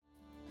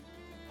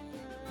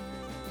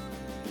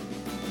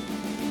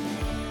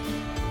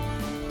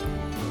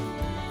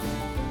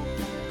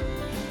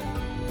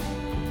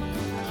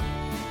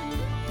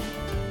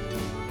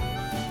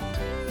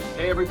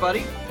Hey,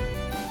 everybody.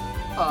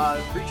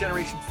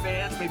 Regeneration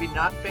fans, maybe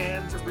not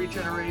fans of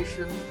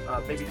Regeneration,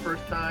 maybe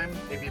first time,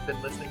 maybe you've been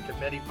listening to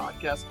many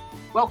podcasts.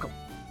 Welcome.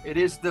 It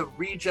is the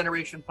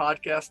Regeneration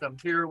Podcast. I'm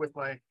here with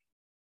my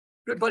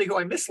good buddy who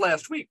I missed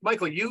last week.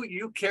 Michael,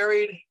 you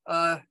carried,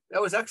 that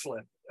was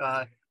excellent.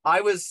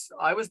 I was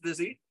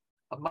busy.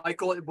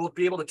 Michael will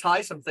be able to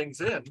tie some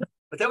things in,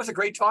 but that was a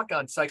great talk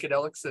on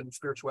psychedelics and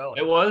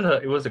spirituality.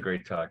 It was a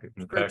great talk.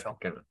 In Great fact, talk.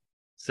 kind of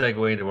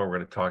segue into what we're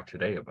going to talk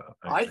today about.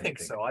 I think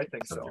so.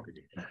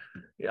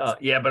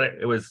 Yeah, but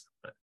it was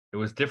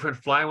different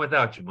flying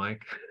without you,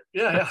 Mike.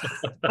 Yeah.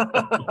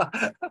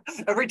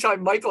 Every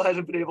time Michael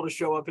hasn't been able to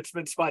show up, it's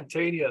been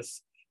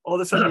spontaneous. All of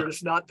a sudden, you're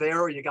just not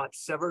there, or you got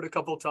severed a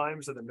couple of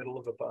times in the middle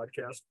of a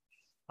podcast.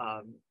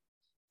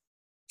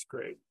 It's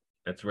great.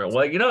 That's real. Well,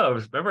 I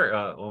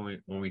remember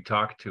when we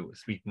talked to,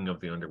 speaking of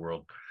the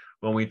Underworld,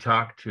 when we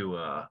talked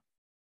to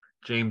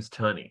James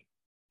Tunney.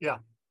 Yeah.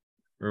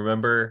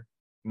 Remember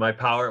my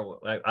power?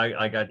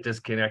 I got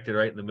disconnected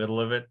right in the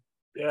middle of it.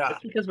 Yeah.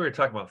 It's because we were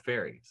talking about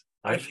fairies.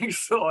 I think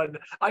so. And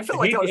I felt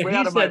like I was way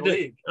out of my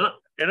league. I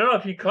don't know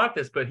if you caught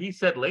this, but he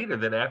said later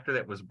that after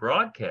that was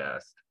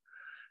broadcast,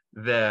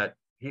 that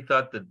he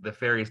thought that the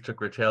fairies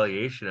took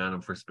retaliation on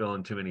him for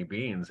spilling too many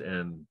beans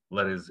and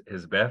let his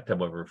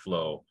bathtub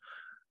overflow.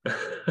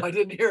 I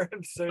didn't hear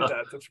him say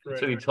that. That's great.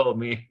 That's what he told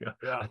me.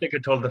 Yeah. I think I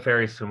told the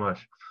fairies too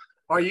much.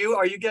 Are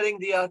you getting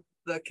the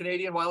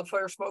Canadian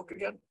wildfire smoke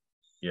again?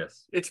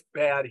 Yes. It's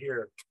bad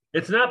here.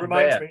 It's not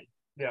Reminds bad. me.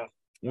 Yeah.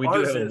 We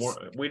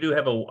do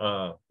have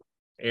a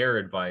air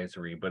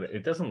advisory, but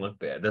it doesn't look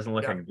bad. It doesn't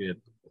look like it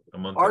did a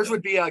month Ours ago.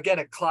 would be, again,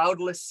 a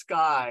cloudless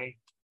sky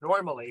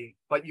normally,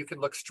 but you can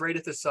look straight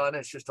at the sun.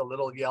 It's just a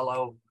little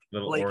yellow,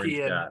 flaky.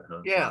 Dot,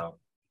 huh? Yeah. Wow.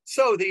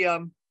 So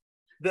the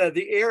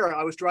air,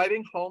 I was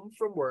driving home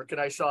from work and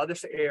I saw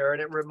this air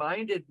and it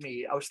reminded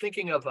me, I was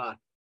thinking of,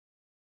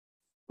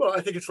 well,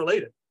 I think it's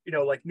related,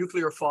 like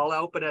nuclear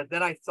fallout. But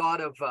then I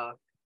thought of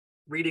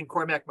reading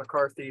Cormac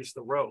McCarthy's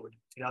The Road,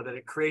 that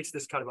it creates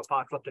this kind of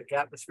apocalyptic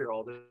atmosphere,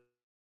 all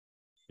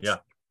this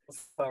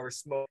fire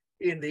smoke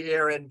in the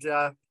air. And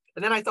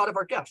then I thought of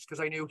our guest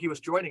because I knew he was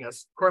joining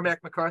us.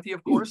 Cormac McCarthy,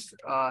 of course,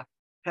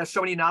 has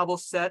so many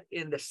novels set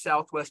in the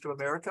Southwest of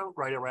America,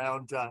 right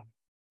around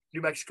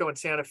New Mexico and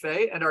Santa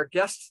Fe. And our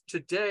guest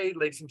today,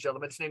 ladies and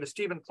gentlemen, his name is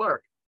Stephen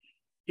Clarke.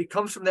 He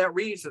comes from that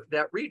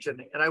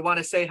region. And I want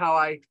to say how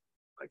I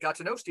got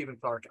to know Stephen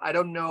Clarke. I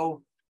don't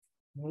know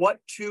what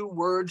two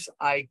words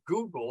I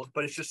Googled,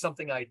 but it's just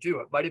something I do.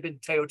 It might have been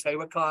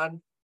Teotihuacan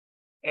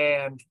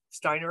and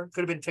Steiner.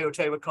 Could have been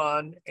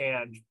Teotihuacan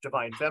and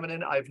Divine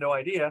Feminine. I have no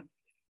idea.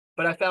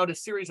 But I found a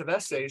series of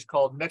essays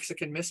called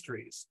Mexican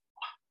Mysteries.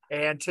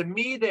 And to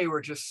me, they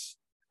were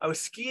I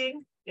was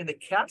skiing in the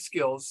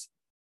Catskills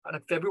on a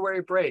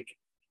February break.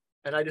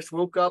 And I just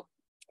woke up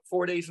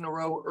 4 days in a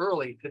row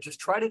early to just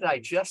try to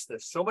digest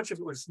this. So much of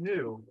it was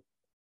new.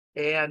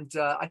 And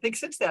I think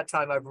since that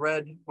time, I've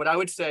read what I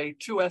would say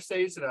 2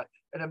 essays and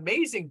an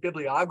amazing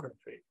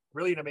bibliography,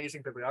 really an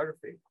amazing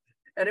bibliography.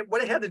 And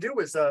what it had to do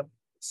was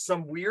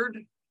some weird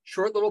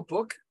short little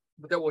book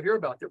that we'll hear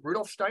about that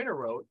Rudolf Steiner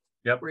wrote,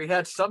 where he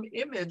had some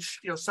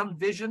image, some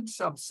vision,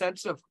 some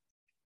sense of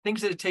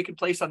things that had taken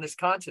place on this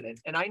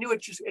continent. And I knew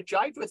it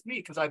jived with me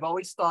because I've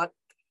always thought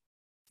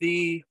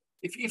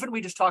even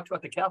we just talked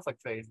about the Catholic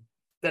faith,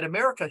 that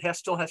America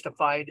still has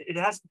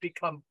to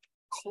become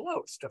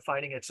close to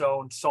finding its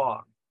own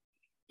song.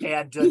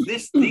 And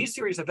these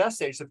series of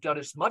essays have done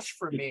as much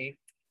for me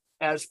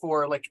as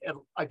for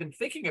I've been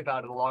thinking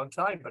about it a long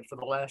time, but for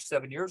the last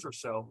 7 years or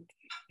so,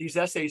 these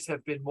essays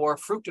have been more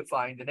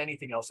fructifying than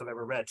anything else I've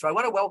ever read. So I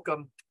want to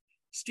welcome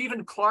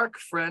Stephen Clarke,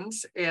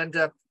 friends. And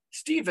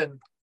Stephen,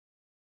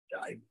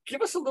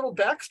 give us a little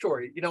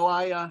backstory.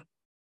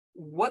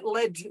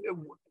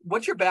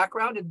 What's your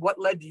background and what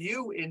led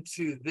you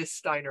into this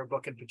Steiner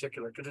book in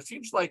particular? Because it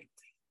seems like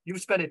you've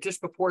spent a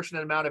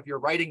disproportionate amount of your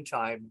writing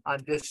time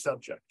on this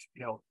subject.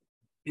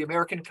 The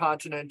American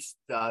continent,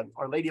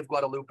 Our Lady of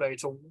Guadalupe.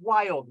 It's a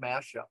wild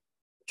mashup.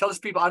 Tell us,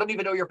 people, I don't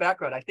even know your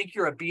background. I think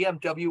you're a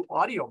BMW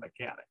audio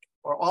mechanic,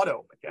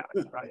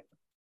 right?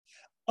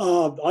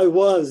 I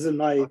was in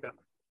my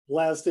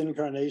last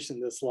incarnation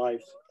this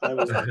life.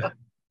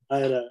 I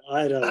had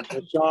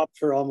a job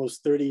for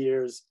almost 30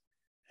 years,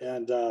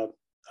 and I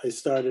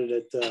started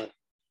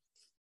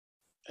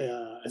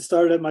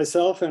it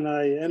myself, and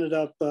I ended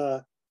up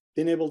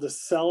being able to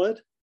sell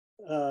it.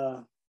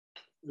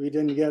 We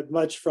didn't get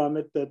much from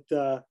it, but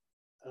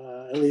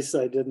at least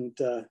I didn't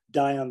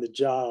die on the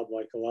job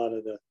like a lot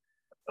of the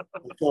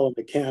fellow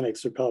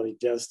mechanics are probably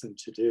destined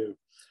to do.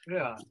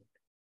 Yeah.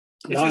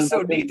 It's just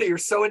so neat that you're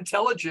so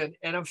intelligent.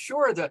 And I'm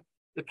sure that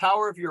the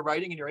power of your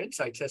writing and your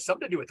insights has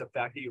something to do with the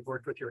fact that you've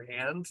worked with your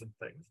hands and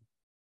things.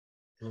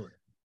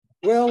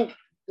 Well,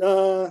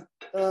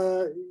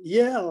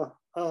 yeah,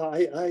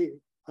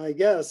 I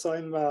guess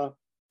I'm,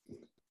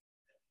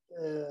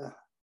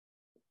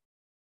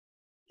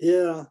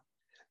 yeah,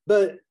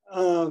 but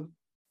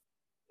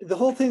the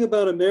whole thing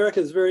about America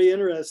is very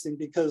interesting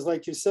because,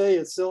 like you say,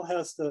 it still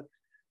has to,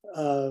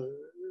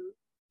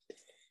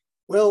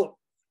 well,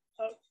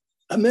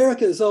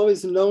 America has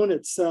always known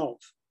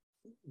itself,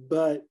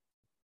 but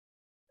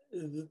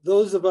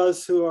those of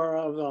us who are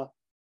of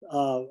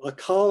a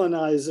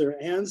colonizer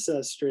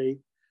ancestry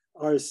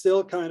are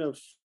still kind of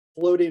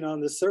floating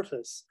on the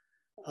surface.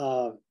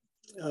 We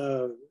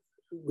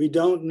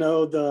don't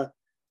know the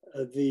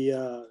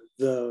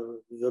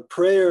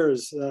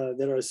prayers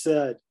that are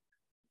said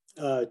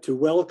to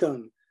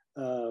welcome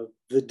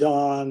the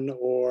dawn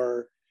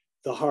or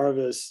the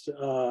harvest,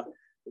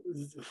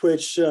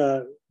 which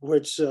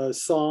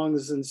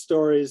songs and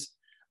stories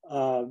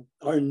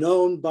are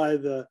known by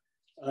the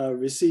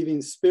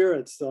receiving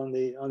spirits on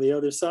the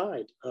other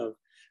side of,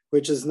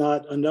 which is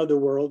not another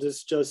world,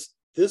 it's just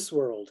this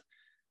world.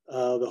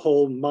 The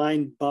whole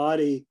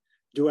mind-body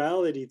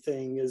duality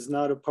thing is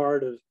not a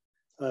part of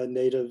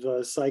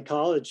native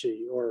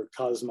psychology or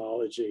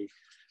cosmology.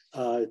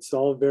 It's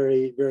all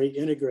very, very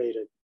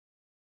integrated.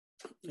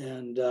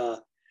 And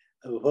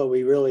what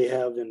we really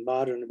have in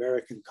modern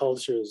American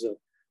culture is a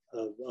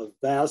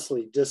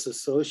vastly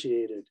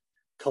disassociated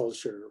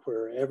culture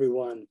where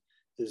everyone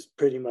is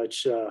pretty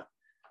much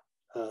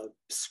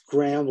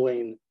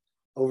scrambling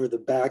over the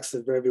backs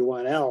of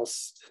everyone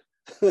else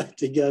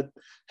to get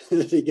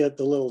the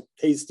little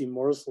tasty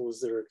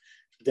morsels that are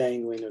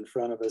dangling in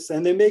front of us,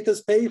 and they make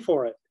us pay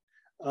for it.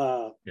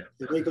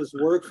 They make us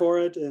work for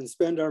it and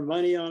spend our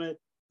money on it.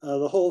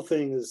 The whole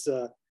thing is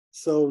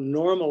so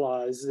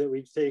normalized that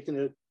we've taken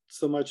it,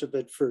 so much of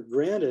it, for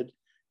granted,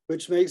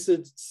 which makes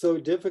it so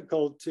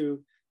difficult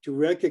to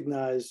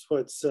recognize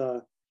what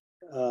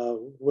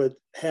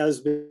has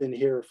been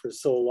here for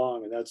so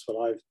long, and that's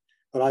what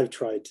I've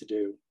tried to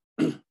do.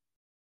 You've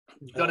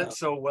done it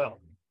so well.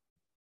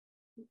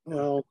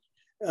 Well,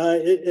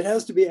 it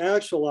has to be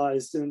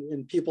actualized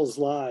in people's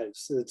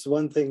lives. It's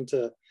one thing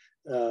to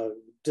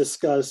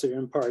discuss or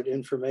impart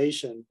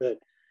information, but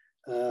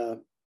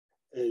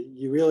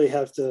you really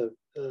have to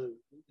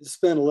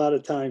spend a lot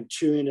of time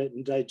chewing it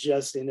and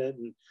digesting it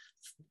and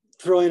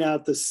throwing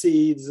out the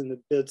seeds and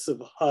the bits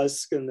of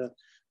husk and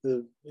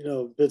the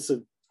bits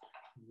of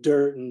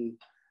dirt and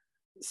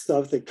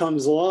stuff that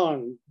comes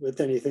along with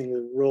anything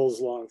that rolls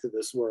along through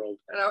this world.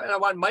 And I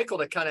want Michael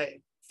to kind of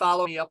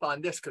follow me up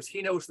on this because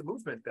he knows the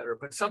movement better,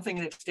 but something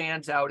that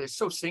stands out is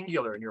so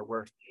singular in your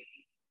work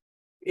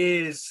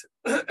is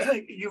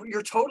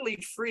you're totally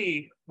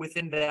free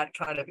within that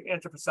kind of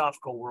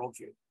anthroposophical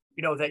worldview.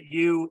 That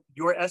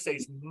your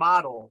essays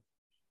model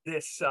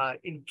this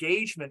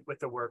engagement with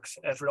the works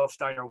as Rudolf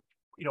Steiner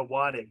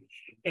wanted,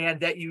 and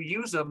that you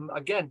use them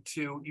again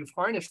you've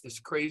harnessed this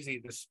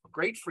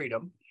great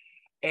freedom,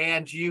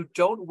 and you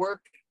don't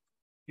work.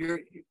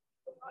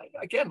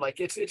 Again, like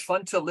it's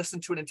fun to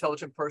listen to an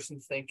intelligent person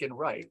think and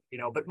write,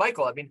 But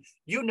Michael, I mean,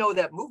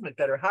 that movement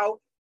better. How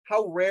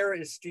rare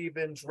is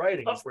Stephen's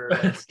writings?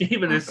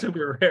 Stephen is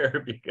super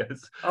rare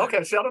because.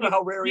 Okay, so I don't know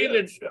how rare he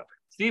is. Yeah.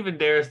 Stephen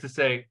dares to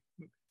say,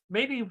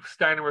 maybe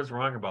Steiner was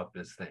wrong about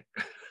this thing,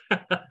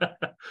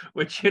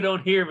 which you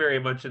don't hear very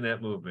much in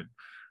that movement.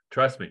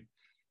 Trust me,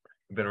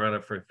 I've been around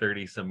it for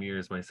 30 some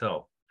years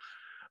myself.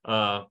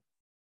 In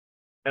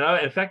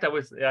fact, I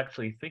was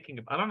actually thinking,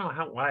 I don't know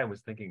why I was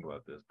thinking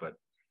about this, but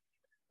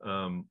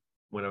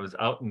when I was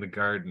out in the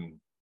garden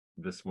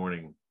this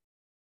morning,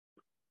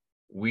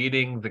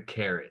 weeding the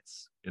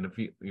carrots, and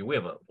we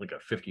have a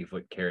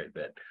 50-foot carrot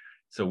bed,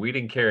 so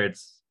weeding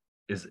carrots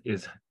is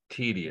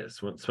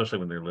tedious, especially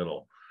when they're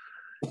little.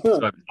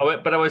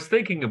 But I was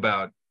thinking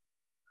about,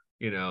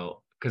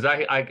 because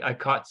I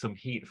caught some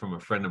heat from a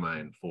friend of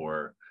mine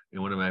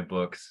in one of my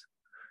books,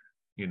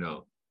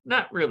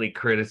 not really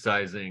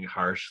criticizing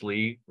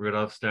harshly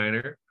Rudolf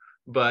Steiner,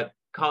 but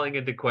calling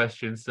into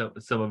question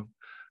something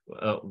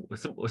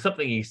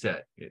he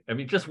said. I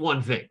mean, just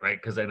one thing,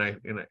 right? Because I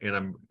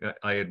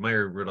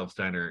admire Rudolf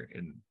Steiner,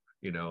 and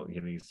I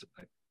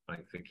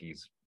think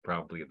he's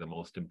probably the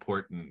most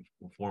important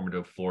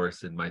formative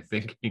force in my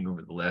thinking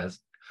over the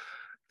last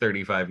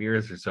 35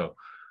 years or so.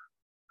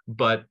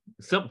 But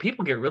some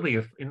people get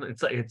really,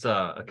 it's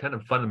a kind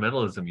of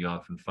fundamentalism you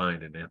often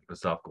find in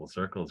anthroposophical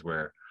circles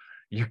where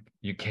you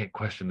can't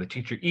question the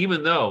teacher,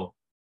 even though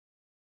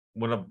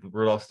one of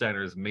Rudolf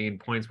Steiner's main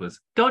points was,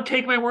 don't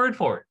take my word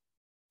for it.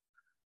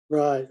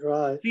 Right.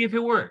 See if it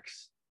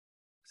works.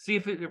 See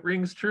if it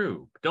rings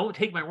true. Don't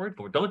take my word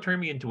for it. Don't turn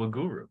me into a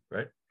guru,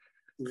 right?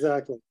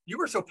 Exactly. You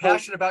were so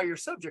passionate about your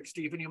subject,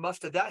 Stephen. You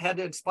must have, that had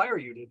to inspire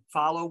you to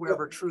follow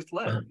wherever truth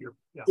led.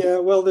 Yeah.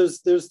 Well,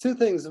 there's two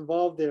things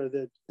involved there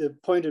that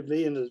pointed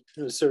me in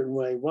a certain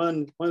way.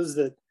 One is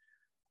that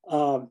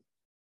I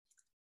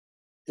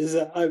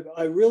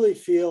really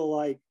feel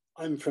like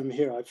I'm from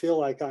here. I feel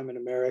like I'm an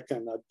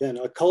American. I've been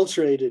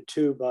acculturated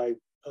too by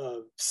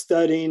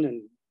studying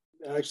and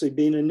actually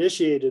being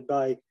initiated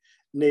by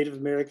Native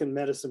American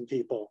medicine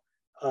people,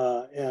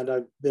 and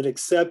I've been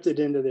accepted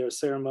into their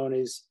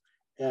ceremonies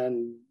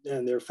and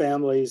their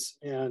families.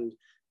 And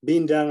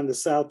being down in the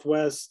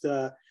Southwest,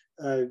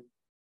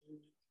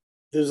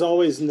 there's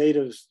always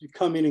natives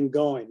coming and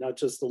going, not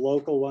just the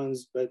local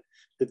ones, but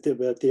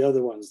the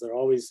other ones. They're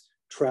always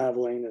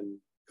traveling and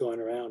going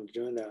around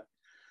doing that.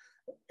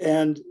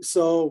 And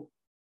so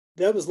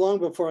that was long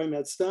before I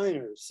met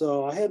Steiner.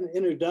 So I had an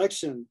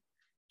introduction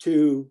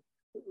to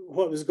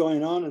what was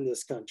going on in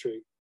this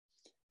country.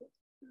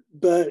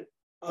 But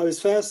I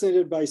was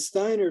fascinated by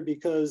Steiner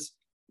because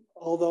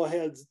although I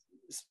had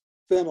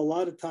spent a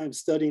lot of time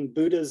studying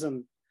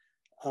Buddhism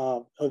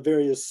of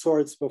various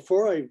sorts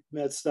before I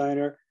met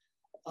Steiner,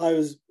 I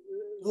was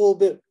a little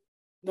bit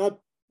not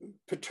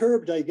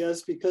perturbed, I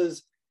guess,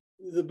 because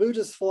the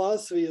Buddhist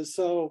philosophy is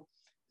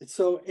it's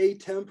so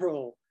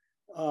atemporal.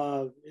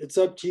 It's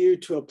up to you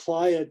to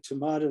apply it to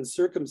modern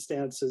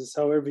circumstances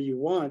however you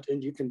want,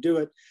 and you can do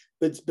it.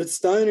 But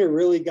Steiner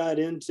really got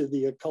into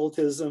the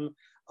occultism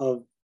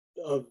of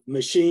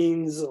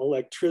machines,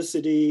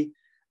 electricity.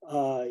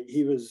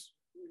 He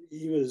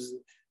was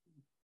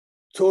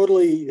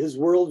totally, his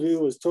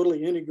worldview was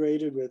totally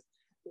integrated with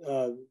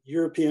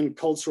European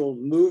cultural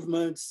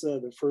movements,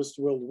 the First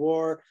World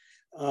War,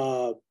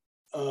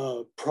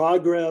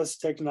 progress,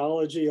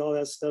 technology, all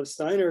that stuff.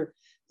 Steiner,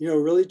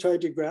 really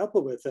tried to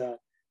grapple with that,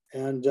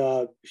 and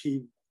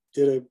he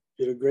did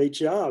a great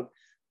job.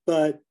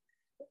 But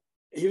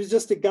he was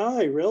just a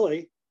guy,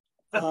 really.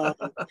 And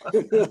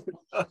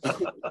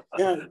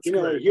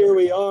here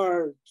we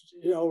are.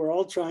 We're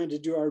all trying to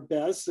do our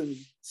best, and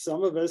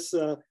some of us,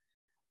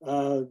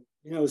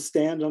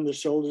 stand on the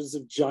shoulders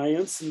of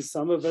giants, and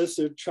some of us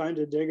are trying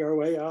to dig our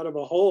way out of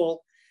a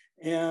hole.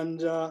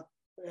 And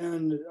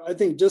I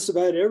think just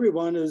about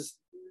everyone is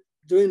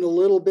doing a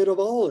little bit of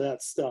all of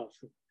that stuff.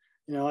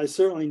 I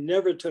certainly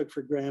never took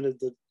for granted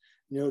that,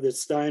 that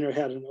Steiner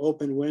had an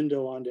open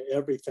window onto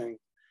everything.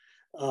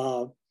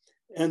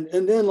 And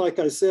then, like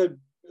I said,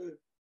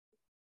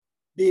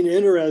 being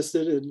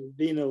interested in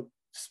being a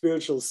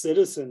spiritual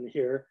citizen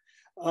here,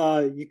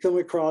 you come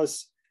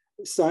across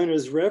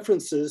Steiner's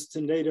references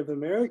to Native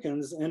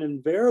Americans, and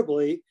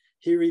invariably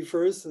he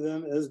refers to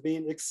them as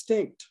being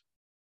extinct.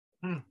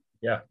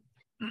 Yeah.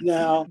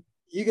 Now,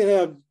 you can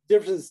have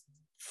different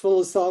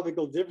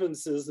philosophical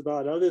differences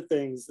about other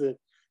things that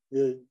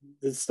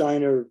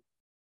Steiner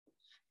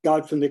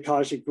got from the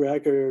Akashic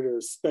record or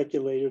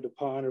speculated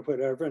upon or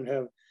whatever, and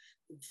have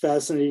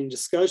fascinating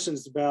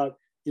discussions about,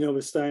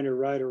 was Steiner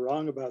right or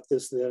wrong about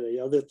this, that, or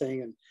the other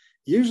thing. And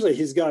usually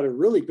he's got a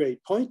really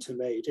great point to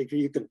make.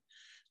 You can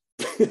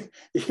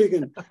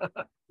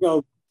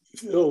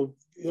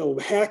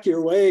hack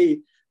your way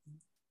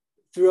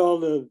through all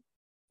the,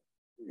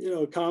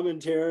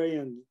 commentary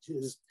and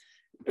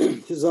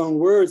his own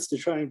words to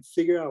try and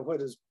figure out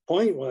what his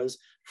point was.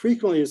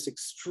 Frequently it's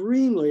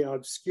extremely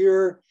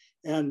obscure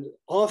and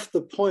off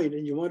the point,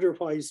 and you wonder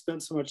why he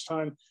spent so much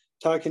time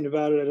talking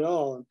about it at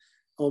all.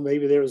 And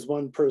maybe there was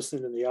one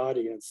person in the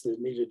audience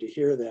that needed to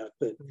hear that,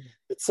 but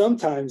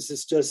sometimes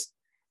it's just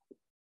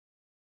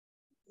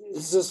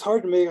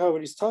hard to make out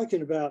what he's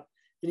talking about.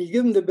 And you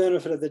give him the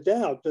benefit of the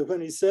doubt, but when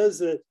he says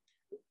that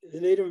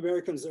the Native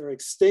Americans are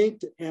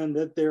extinct and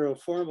that they're a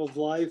form of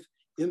life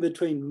in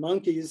between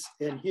monkeys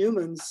and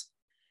humans,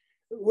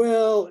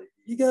 well,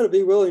 you got to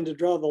be willing to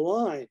draw the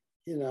line.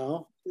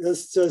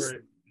 It's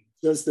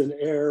just an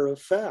error of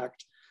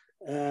fact.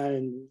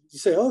 And you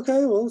say,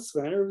 okay, well,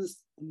 Steiner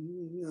was,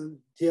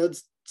 he had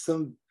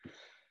some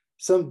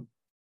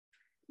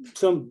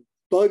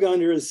bug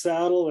under his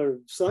saddle or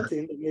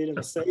something that made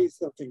him say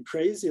something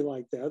crazy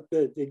like that,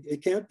 but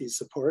it can't be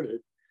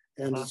supported,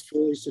 and it's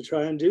foolish to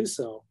try and do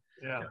so.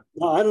 Yeah.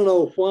 Now, I don't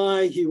know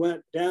why he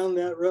went down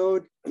that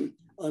road,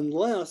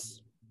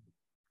 unless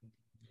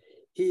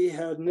he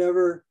had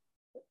never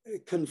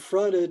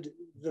confronted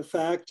the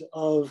fact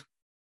of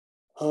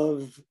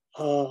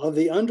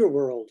the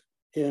underworld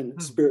in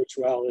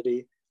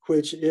spirituality,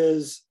 which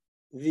is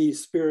the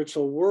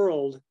spiritual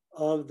world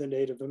of the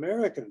Native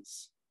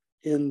Americans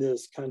in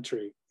this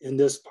country, in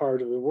this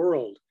part of the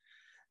world.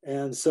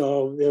 And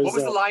so there's what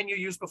was the line you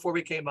used before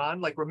we came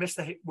on? Like, we're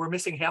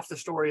missing half the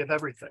story of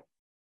everything.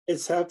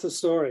 It's half the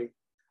story.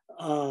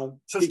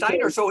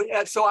 Steiner,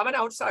 so I'm an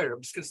outsider.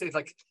 I'm just going to say,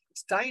 like,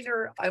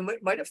 Steiner, I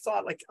might have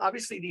thought, like,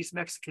 obviously these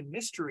Mexican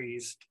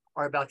mysteries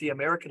are about the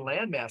American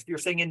landmass. You're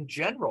saying in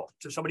general,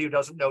 to somebody who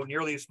doesn't know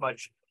nearly as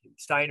much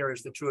Steiner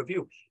as the two of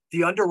you,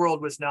 the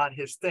underworld was not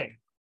his thing.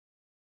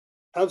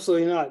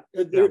 Absolutely not.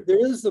 There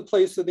is the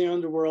place of the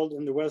underworld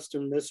in the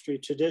Western mystery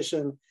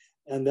tradition,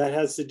 and that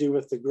has to do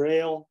with the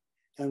Grail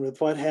and with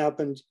what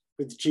happened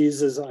with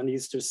Jesus on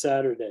Easter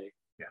Saturday.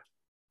 Yeah.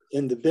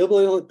 In the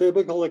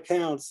biblical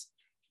accounts,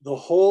 the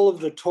whole of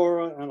the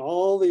Torah and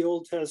all the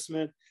Old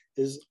Testament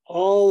is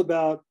all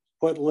about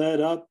what led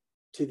up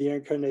to the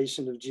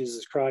incarnation of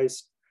Jesus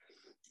Christ,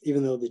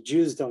 even though the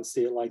Jews don't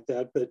see it like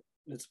that, but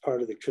it's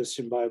part of the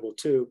Christian Bible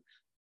too.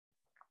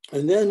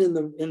 And then in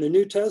the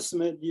New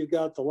Testament, you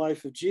got the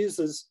life of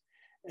Jesus,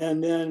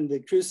 and then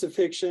the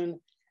crucifixion,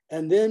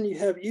 and then you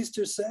have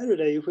Easter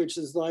Saturday, which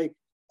is like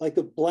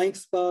a blank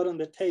spot on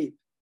the tape,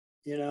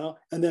 and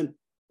then,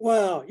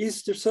 wow,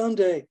 Easter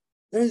Sunday,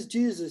 there's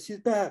Jesus, he's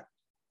back.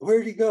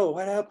 Where'd he go?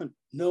 What happened?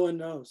 No one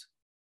knows.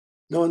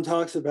 No one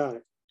talks about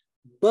it.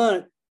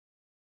 But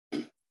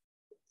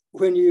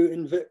when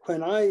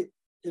I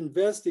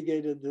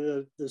investigated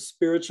the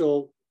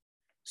spiritual,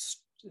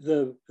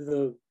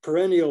 the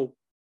perennial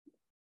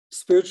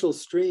spiritual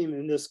stream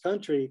in this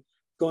country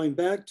going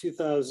back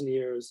 2,000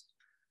 years,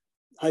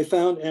 I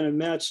found, and it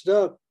matched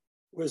up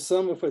with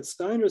some of what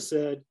Steiner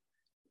said,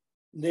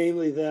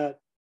 namely that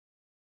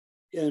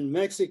in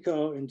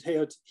Mexico,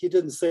 he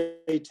didn't say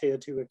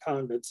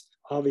Teotihuacan, but it's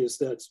obvious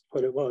that's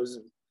what it was.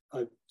 And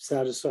I've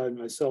satisfied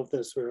myself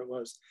that's where it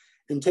was.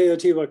 In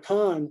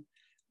Teotihuacan,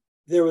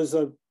 there was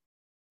a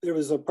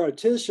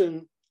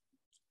participation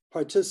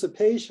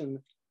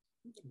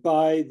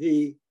by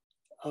the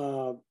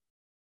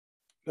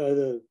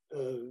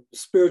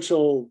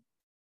spiritual,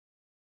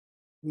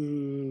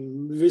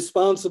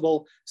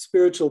 responsible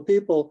spiritual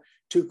people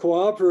to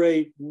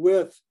cooperate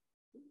with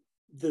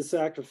the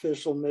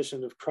sacrificial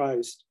mission of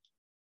Christ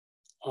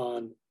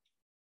on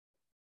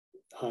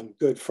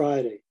Good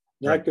Friday.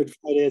 Not right. Good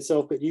Friday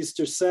itself, but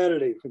Easter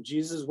Saturday, when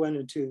Jesus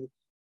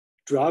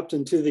dropped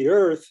into the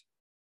earth,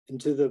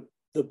 into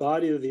the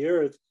body of the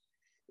earth.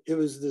 It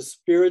was the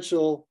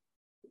spiritual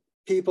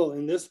people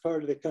in this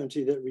part of the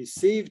country that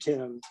received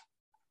him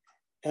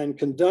and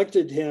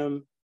conducted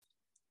him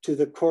to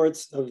the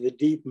courts of the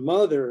deep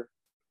mother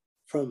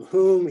from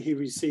whom he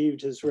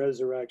received his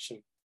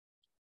resurrection.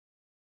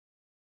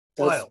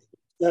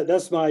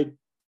 That's my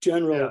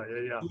general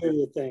view of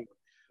the thing.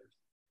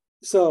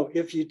 So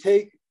if you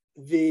take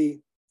the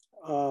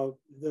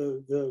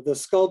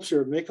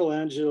sculpture,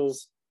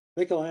 Michelangelo's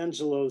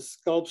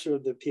sculpture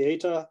of the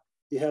Pietà,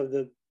 you have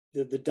the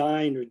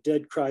dying or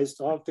dead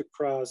Christ off the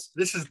cross.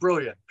 This is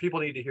brilliant.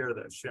 People need to hear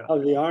this. Yeah.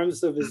 Of the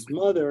arms of his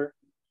mother.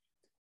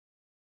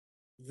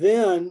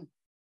 Then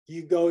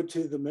you go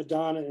to the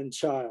Madonna and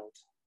Child.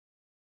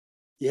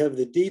 You have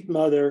the deep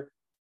mother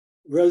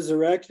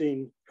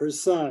resurrecting her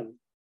son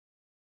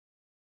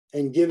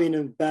and giving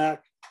him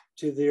back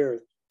to the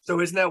earth. So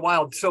isn't that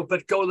wild? So,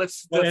 but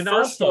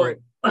the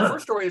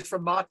first story is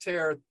from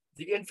Mater,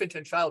 the infant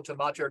and child, to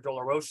Mater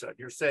Dolorosa.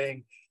 You're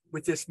saying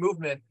with this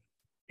movement,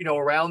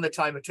 around the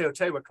time of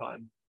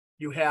Teotihuacan,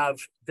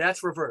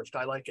 that's reversed.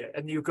 I like it.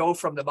 And you go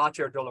from the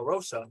Mater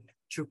Dolorosa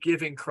to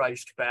giving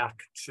Christ back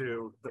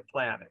to the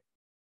planet.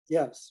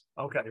 Yes.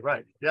 Okay,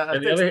 right. Yeah,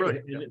 and that's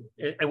brilliant.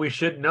 And we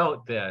should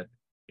note that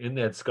in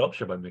that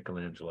sculpture by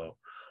Michelangelo,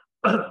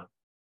 the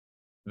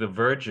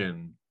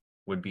Virgin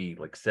would be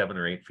like 7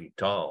 or 8 feet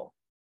tall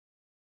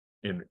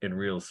in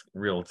real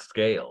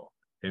scale.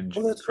 And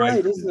that's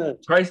right, isn't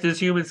it? Christ is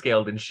human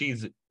scaled, and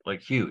she's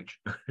like huge.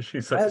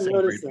 She's like I hadn't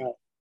noticed that.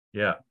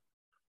 Yeah.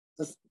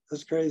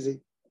 That's crazy.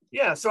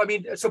 Yeah, so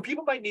so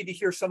people might need to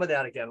hear some of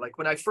that again. Like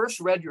when I first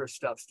read your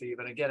stuff, Steve,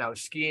 and again, I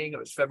was skiing, it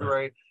was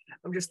February.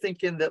 I'm just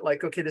thinking that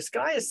okay, this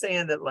guy is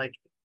saying that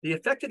the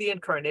effect of the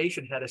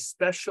incarnation had a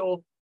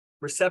special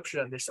reception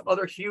on this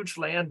other huge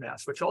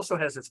landmass, which also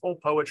has its whole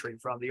poetry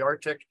from the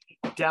Arctic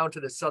down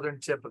to the southern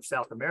tip of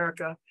South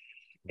America.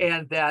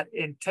 And that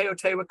in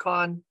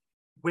Teotihuacan,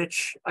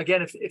 which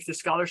again, if the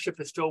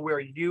scholarship is still where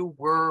you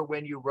were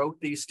when you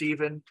wrote these,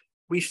 Stephen,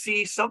 we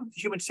see some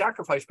human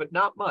sacrifice, but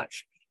not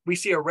much. We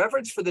see a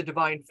reverence for the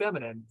divine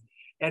feminine,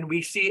 and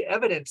we see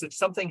evidence that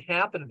something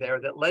happened there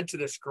that led to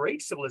this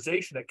great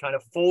civilization that kind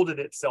of folded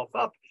itself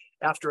up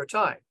after a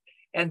time.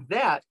 And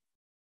that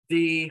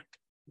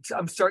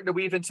I'm starting to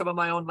weave in some of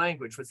my own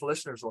language, which the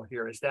listeners will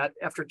hear, is that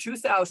after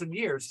 2,000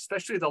 years,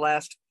 especially the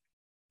last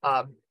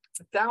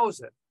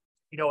 1,000,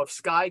 of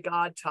sky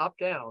god top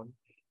down,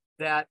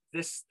 that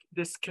this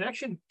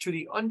connection to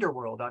the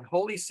underworld on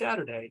Holy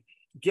Saturday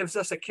gives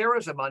us a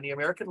charism on the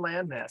American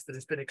landmass that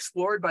has been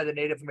explored by the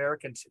Native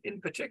Americans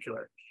in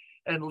particular,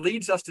 and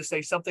leads us to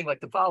say something like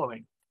the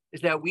following,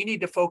 is that we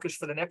need to focus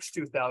for the next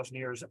 2,000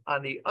 years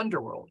on the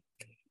underworld,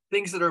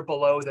 things that are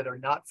below, that are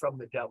not from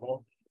the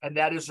devil, and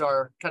that is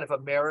our kind of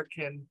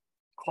American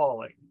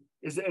calling.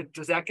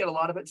 Does that get a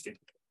lot of it, Steve?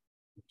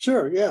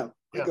 Sure, yeah,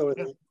 I'll go with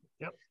it.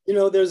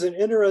 Yeah. There's an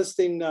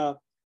interesting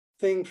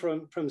thing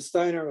from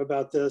Steiner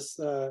about this.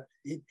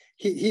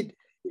 He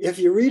if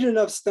you read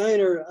enough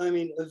Steiner, I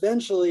mean,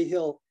 eventually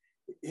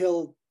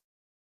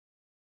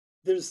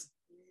it's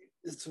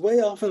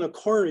way off in the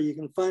corner. You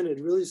can find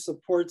it really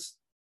supports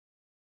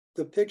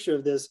the picture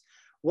of this.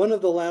 One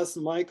of the last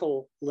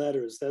Michael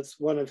letters, that's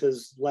one of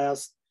his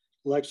last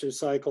lecture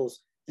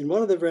cycles. In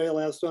one of the very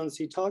last ones,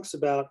 he talks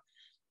about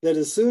that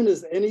as soon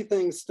as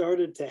anything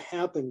started to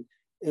happen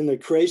in the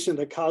creation of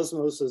the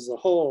cosmos as a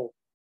whole,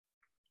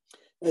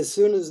 as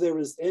soon as there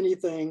was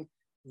anything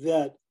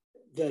that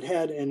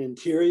had an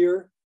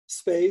interior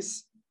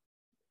space,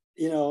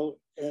 it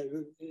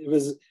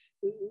was,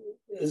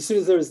 as soon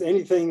as there was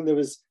anything that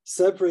was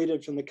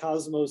separated from the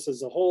cosmos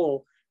as a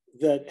whole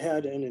that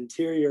had an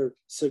interior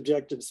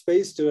subjective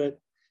space to it,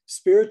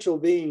 spiritual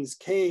beings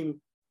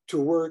came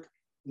to work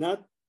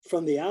not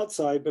from the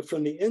outside, but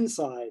from the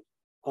inside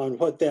on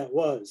what that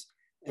was.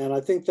 And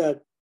I think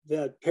that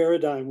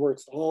paradigm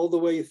works all the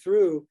way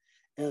through,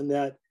 and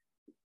that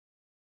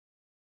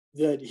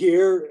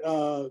here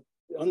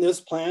on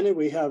this planet,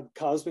 we have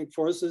cosmic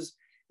forces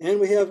and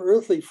we have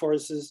earthly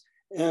forces,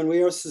 and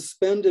we are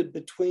suspended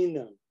between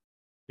them.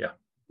 Yeah.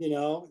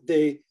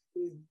 They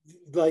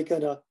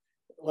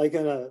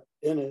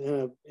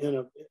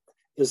in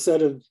a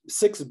set of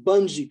 6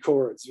 bungee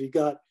cords. We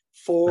got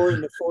four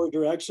in the four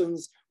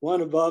directions,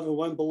 one above and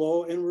one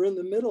below, and we're in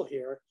the middle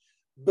here.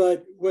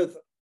 But with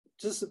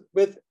just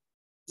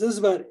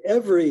about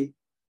every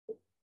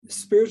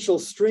spiritual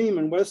stream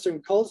in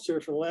Western culture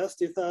for the last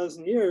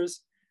 2,000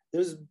 years,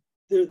 there's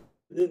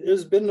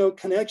been no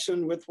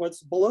connection with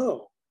what's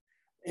below.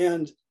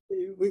 And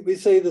we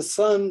say the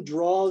sun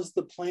draws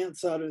the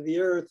plants out of the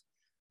earth,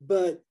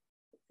 but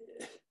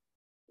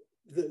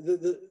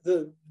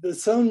the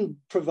sun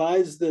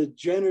provides the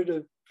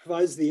generative,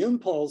 provides the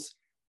impulse,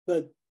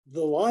 but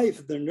the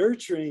life, the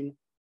nurturing,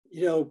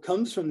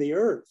 comes from the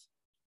earth.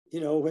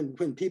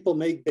 When people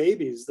make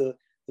babies,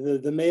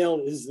 the male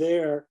is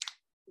there,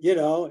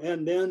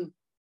 and then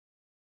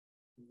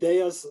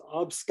Deus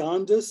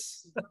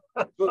abscondus.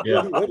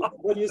 Yeah.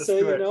 What do you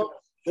say? That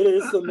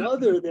it's the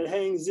mother that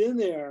hangs in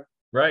there,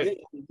 right?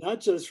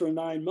 Not just for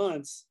 9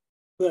 months,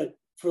 but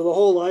for the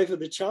whole life of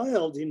the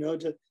child.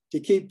 To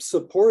keep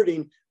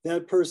supporting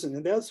that person,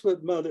 and that's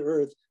what Mother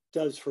Earth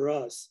does for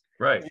us.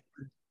 Right.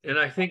 And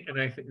I think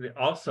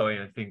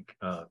also,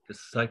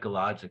 just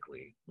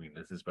psychologically,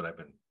 this is what I've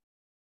been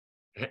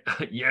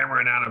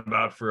yammering on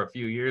about for a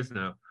few years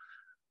now.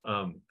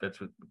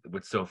 That's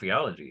what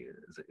Sophiology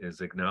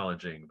is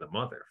acknowledging the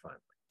mother finally,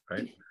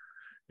 right?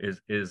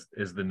 Is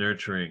the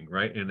nurturing,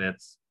 right? And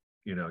that's,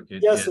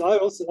 yes, I'm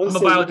a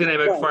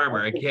biodynamic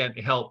farmer. I can't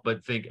help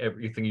but think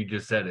everything you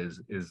just said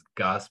is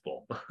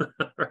gospel.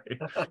 Right?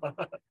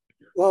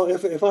 Well,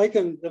 if I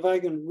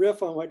can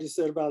riff on what you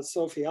said about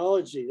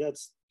Sophiology,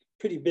 that's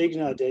pretty big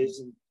nowadays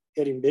and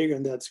getting bigger,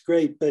 and that's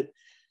great. But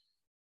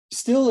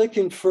still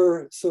looking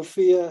for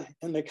Sophia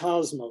in the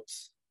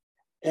cosmos.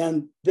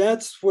 And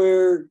that's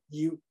where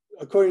you,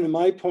 according to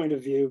my point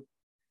of view,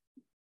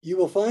 you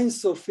will find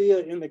Sophia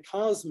in the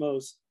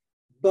cosmos.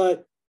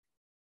 But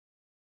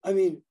I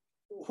mean,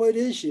 what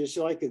is she? Is she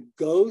like a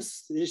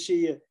ghost? Is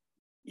she an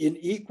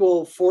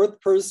equal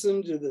fourth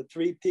person to the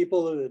three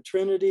people of the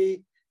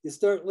Trinity? You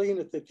start looking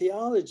at the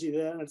theology of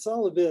that, and it's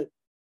all a bit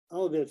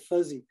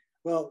fuzzy.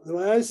 Well, the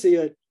way I see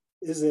it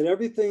is that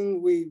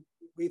everything we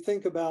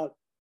think about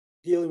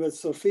dealing with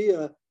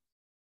Sophia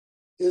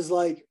is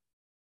like,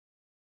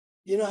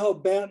 how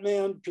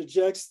Batman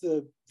projects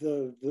the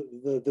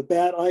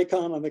bat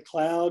icon on the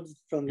cloud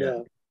from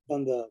the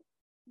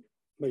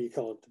what do you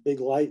call it, the big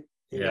light?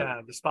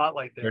 The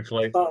spotlight there.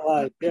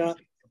 Spotlight, yeah.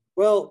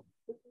 Well,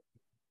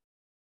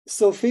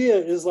 Sophia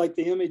is like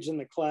the image in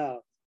the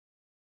cloud.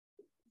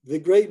 The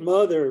Great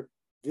Mother,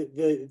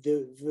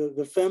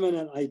 the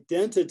feminine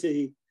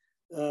identity,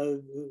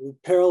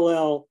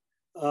 parallel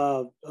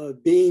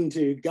being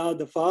to God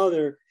the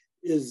Father,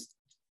 is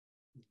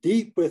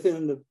deep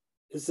within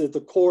is at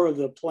the core of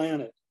the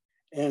planet,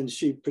 and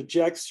she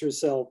projects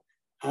herself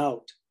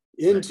out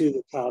into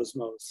the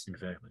cosmos.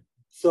 Exactly.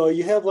 So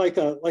you have like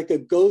a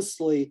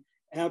ghostly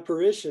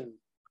apparition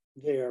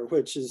there,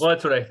 which is, well,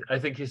 that's what I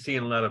think you see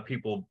in a lot of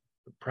people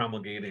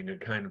promulgating a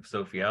kind of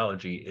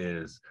Sophiology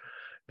is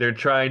they're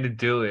trying to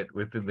do it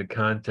within the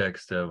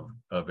context of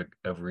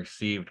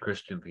received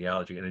Christian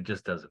theology, and it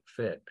just doesn't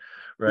fit,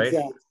 right?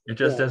 Exactly. It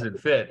just doesn't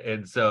fit,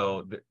 and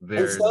so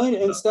there's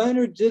and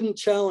Steiner didn't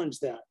challenge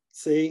that.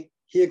 See,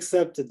 he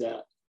accepted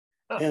that,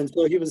 and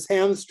so he was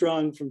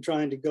hamstrung from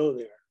trying to go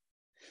there,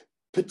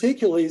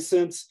 particularly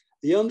since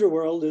the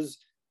underworld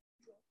is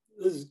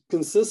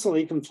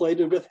consistently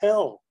conflated with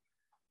hell.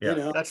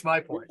 Yeah, that's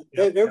my point.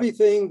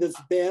 Everything that's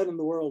bad in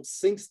the world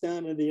sinks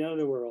down into the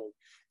underworld.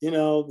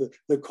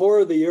 The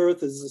core of the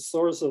earth is the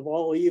source of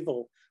all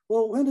evil.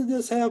 Well, when did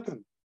this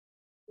happen?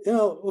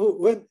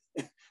 When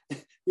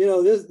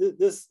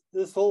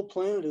this whole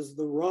planet is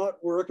the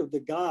wrought work of the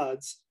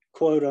gods,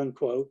 quote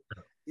unquote,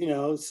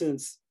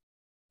 since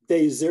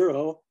day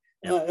zero.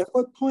 At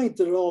what point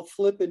did it all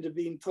flip into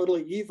being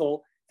totally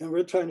evil, and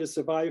we're trying to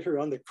survive here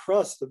on the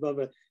crust above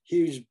a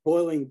huge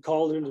boiling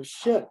cauldron of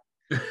shit?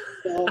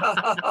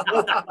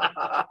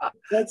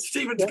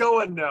 Stephen's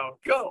going now.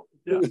 Go.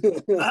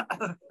 Yeah.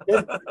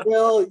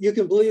 Well, you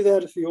can believe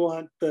that if you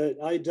want, but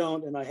I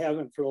don't, and I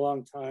haven't for a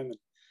long time, and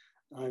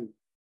I'm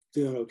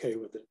doing okay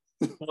with it.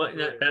 Well,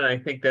 and I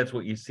think that's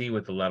what you see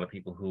with a lot of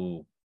people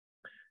who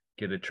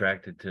get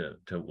attracted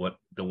to what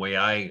the way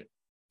I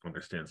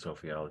understand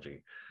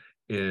Sophiology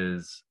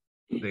is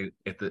they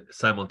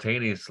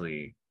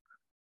simultaneously.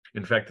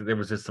 In fact, there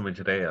was just someone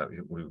today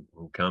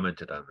who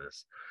commented on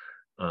this.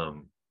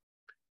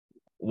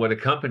 What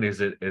accompanies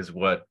it is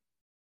what,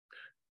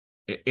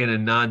 in a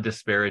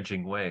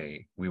non-disparaging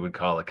way, we would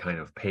call a kind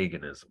of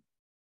paganism,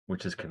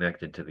 which is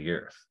connected to the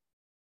earth,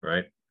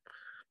 right?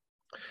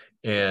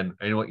 And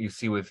what you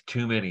see with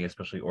too many,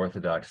 especially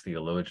Orthodox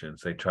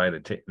theologians, they try to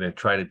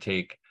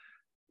take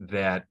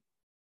that,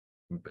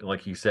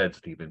 like you said,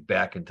 Stephen,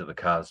 back into the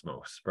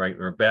cosmos, right?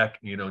 Or back,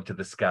 to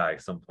the sky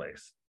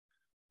someplace.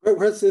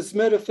 It's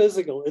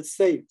metaphysical. It's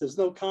safe. There's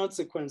no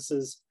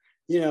consequences,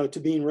 to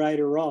being right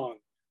or wrong.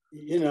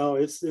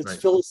 It's right.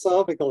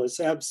 Philosophical. It's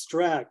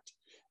abstract.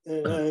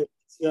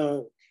 It's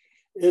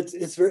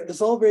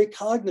all very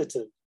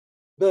cognitive.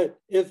 But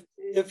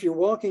if you're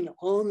walking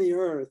on the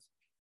earth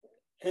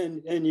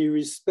and you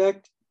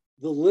respect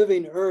the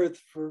living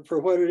earth for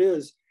what it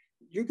is,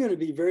 you're going to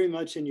be very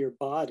much in your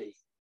body.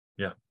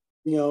 Yeah.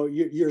 You know,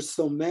 your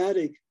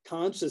somatic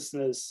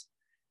consciousness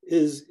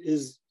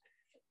is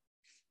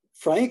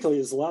frankly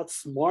is a lot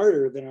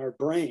smarter than our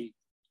brain.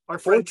 Our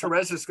friend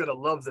Therese is going to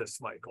love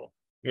this, Michael.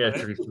 Yeah,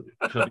 Right?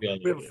 she'll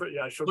be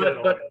yeah, she'll get it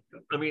all. But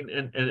I mean,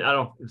 and I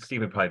don't.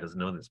 Stephen probably doesn't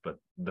know this, but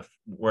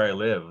where I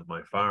live,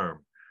 my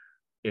farm,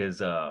 is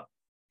the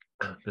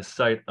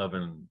site of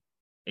an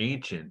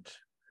ancient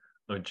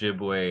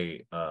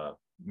Ojibwe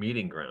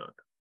meeting ground.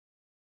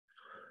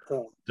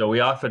 Oh. So we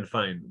often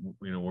find,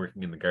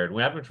 working in the garden.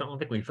 I don't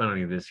think we found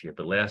any this year,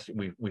 but last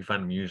year we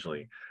find them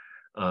usually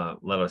a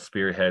lot of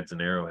spearheads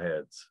and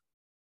arrowheads.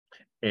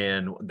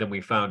 And then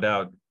we found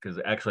out, because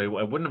actually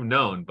I wouldn't have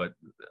known, but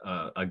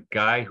a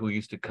guy who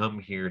used to come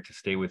here to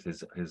stay with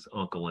his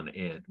uncle and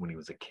aunt when he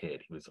was a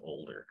kid, he was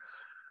older.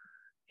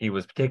 He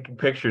was taking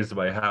pictures of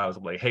my house.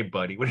 I'm like, hey,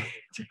 buddy, what are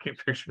you taking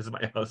pictures of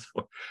my house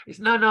for? He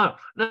said, no.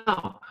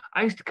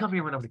 I used to come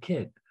here when I was a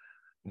kid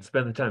and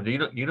spend the time. Do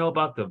you know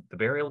about the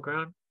burial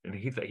ground? And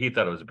he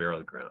thought it was a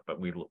burial ground, but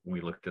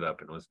we looked it up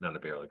and it was not a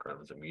burial ground.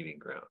 It was a meeting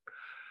ground.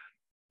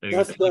 And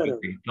that's better.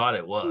 He thought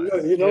it was.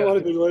 You don't want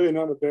to be living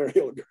on a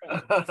burial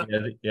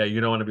ground. Yeah,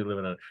 you don't want to be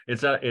living on.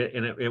 It's not,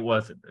 and it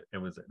wasn't. It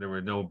was. There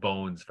were no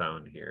bones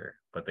found here,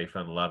 but they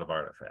found a lot of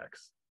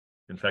artifacts.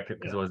 In fact,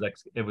 because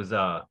it was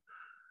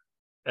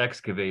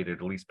excavated.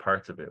 At least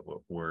parts of it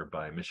were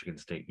by Michigan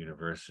State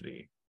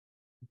University,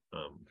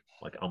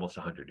 like almost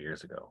 100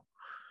 years ago.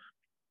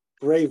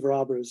 Grave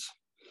robbers.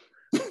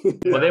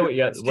 Well, they were.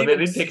 Yeah. Stephen, well, they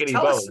didn't take any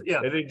bones. Yeah.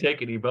 They didn't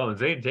take any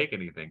bones. They didn't take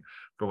anything,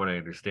 from what I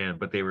understand.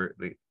 But they were.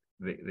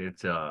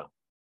 It's yeah,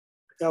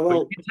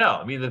 well, you can tell.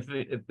 I mean,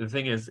 the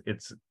thing is,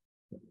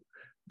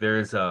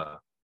 there's and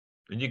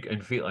you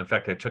can feel. In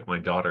fact, I took my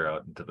daughter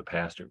out into the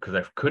pasture because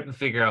I couldn't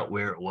figure out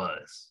where it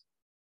was,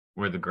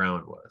 where the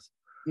ground was,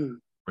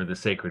 where the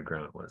sacred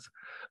ground was,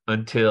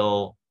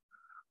 until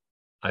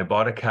I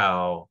bought a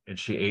cow and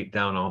she ate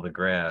down all the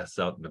grass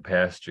out in the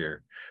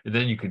pasture, and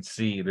then you could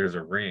see there's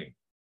a ring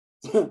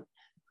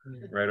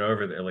right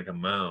over there, like a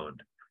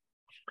mound.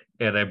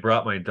 And I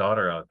brought my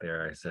daughter out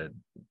there. I said,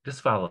 just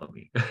follow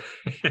me.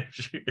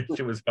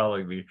 she was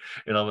following me.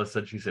 And all of a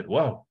sudden she said,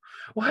 whoa,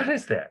 what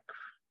is that?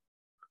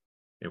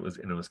 It was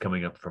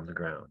coming up from the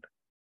ground.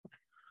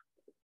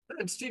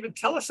 And Stephen,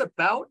 tell us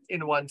about,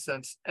 in one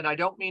sense, and I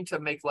don't mean to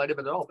make light of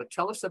it at all, but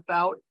tell us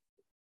about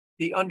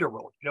the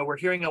underworld. We're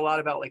hearing a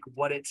lot about like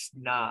what it's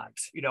not.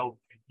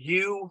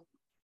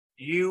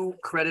 You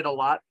credit a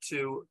lot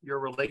to your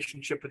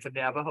relationship with the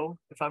Navajo,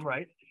 if I'm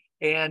right.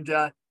 And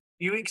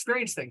you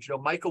experience things.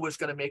 Michael was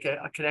going to make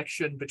a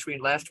connection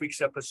between last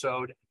week's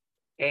episode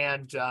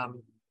and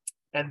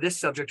this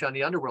subject on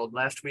the underworld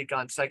last week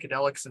on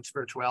psychedelics and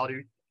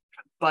spirituality.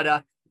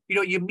 But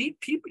you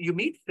meet people, you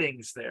meet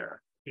things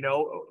there.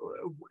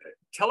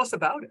 Tell us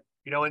about it.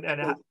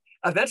 And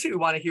eventually we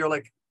want to hear,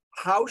 like,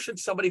 how should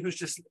somebody who's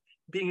just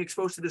being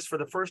exposed to this for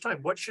the first time,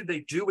 what should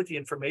they do with the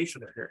information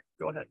they're hearing?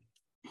 Go ahead.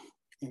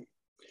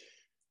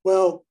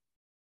 Well,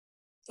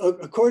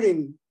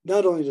 according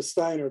not only to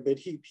Steiner, but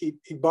he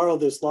borrowed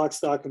this lock,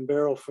 stock, and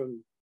barrel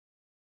from,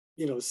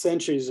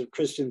 centuries of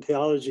Christian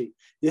theology.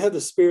 You have the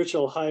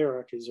spiritual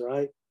hierarchies,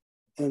 right?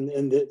 And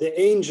the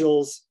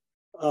angels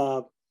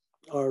are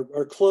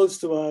close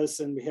to us,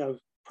 and we have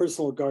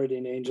personal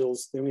guardian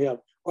angels. Then we have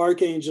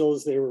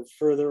archangels. They were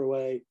further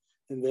away,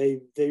 and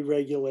they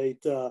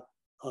regulate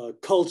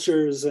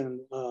cultures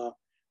and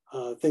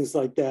things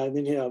like that. And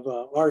then you have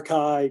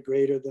archai,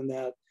 greater than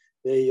that.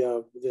 They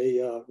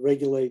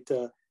regulate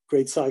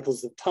great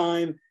cycles of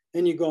time,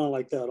 and you go on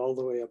like that all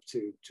the way up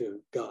to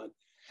God.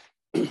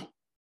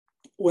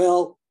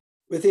 Well,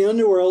 with the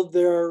underworld,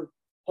 there are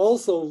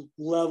also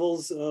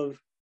levels of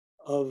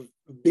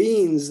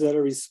beings that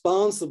are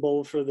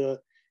responsible for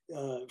the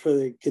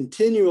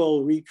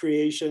continual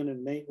recreation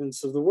and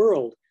maintenance of the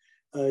world.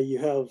 You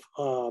have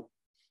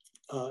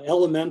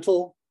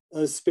elemental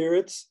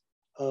spirits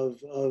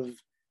of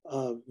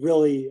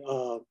really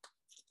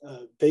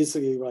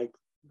basically like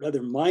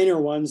rather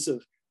minor ones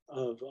of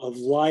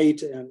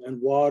light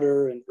and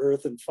water and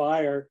earth and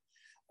fire.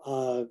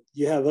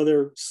 You have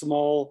other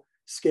small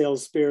scale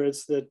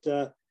spirits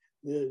that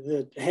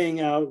hang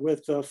out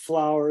with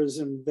flowers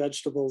and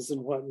vegetables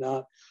and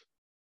whatnot.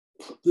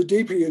 The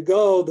deeper you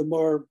go, the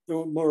more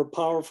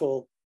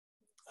powerful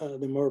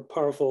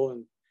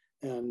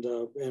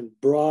and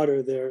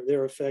broader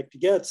their effect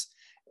gets.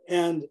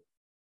 And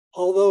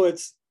although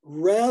it's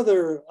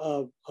rather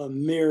a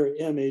mirror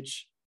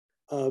image,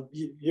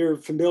 you're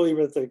familiar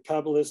with the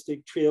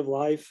Kabbalistic tree of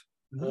life,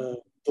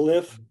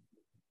 glyph,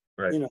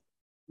 right?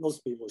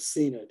 Most people have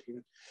seen it.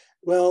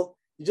 Well,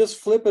 you just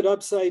flip it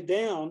upside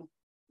down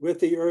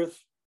with the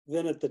earth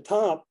then at the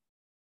top,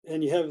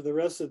 and you have the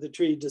rest of the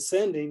tree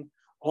descending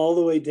all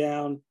the way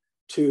down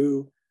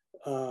to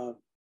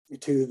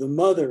the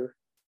mother,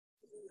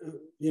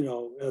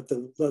 at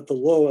the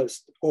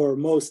lowest or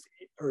most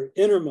or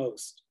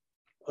innermost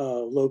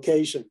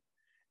location,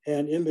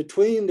 and in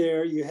between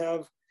there you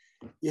have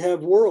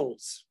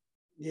worlds.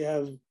 You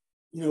have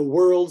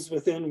worlds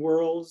within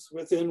worlds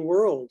within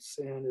worlds,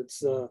 and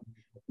it's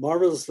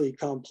marvelously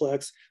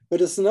complex,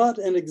 but it's not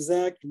an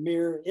exact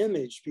mirror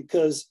image,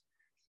 because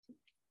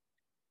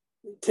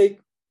take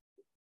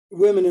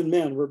women and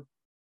men, we're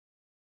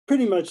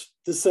pretty much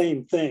the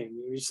same thing.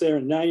 We share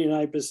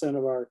 99%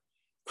 of our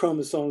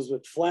chromosomes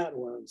with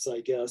flatworms,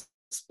 I guess,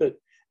 but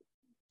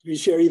we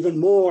share even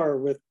more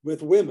with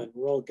women.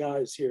 We're all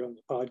guys here on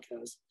the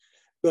podcast,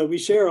 but we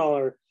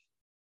share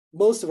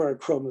most of our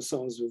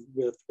chromosomes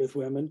with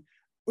women,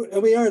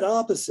 and we aren't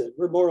opposite.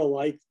 We're more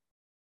alike,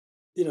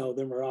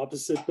 than we're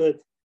opposite,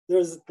 but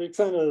there's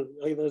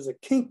a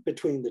kink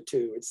between the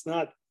two. It's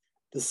not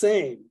the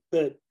same,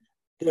 but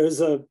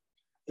there's a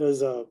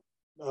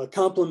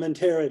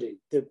complementarity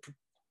that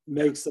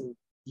makes a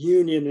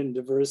union and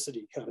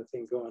diversity kind of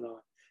thing going on.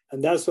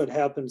 And that's what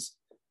happens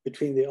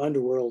between the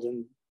underworld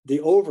and the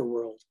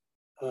overworld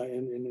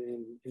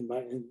in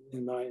my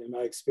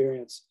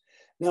experience.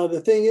 Now,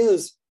 the thing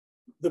is,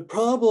 the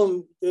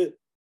problem that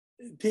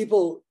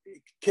people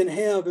can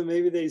have, and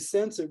maybe they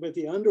sense it with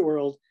the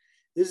underworld,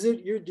 is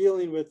that you're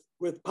dealing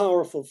with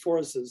powerful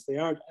forces. They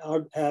aren't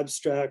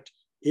abstract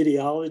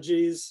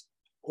ideologies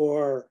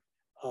or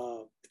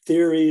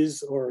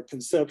theories or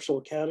conceptual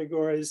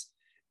categories.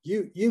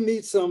 You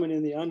meet someone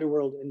in the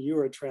underworld and you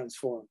are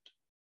transformed.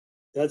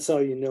 That's how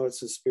you know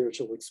it's a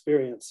spiritual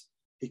experience,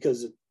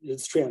 because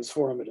it's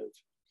transformative.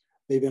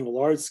 Maybe on a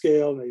large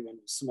scale, maybe on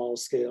a small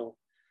scale.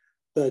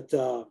 But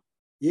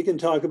you can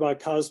talk about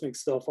cosmic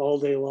stuff all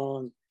day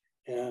long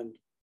and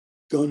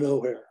go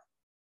nowhere.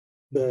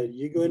 But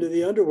you go into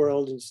the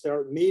underworld and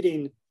start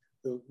meeting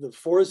the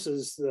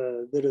forces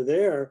that are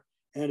there,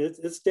 and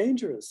it's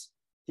dangerous.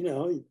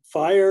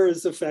 Fire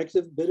is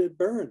effective, but it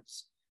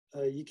burns.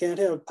 You can't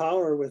have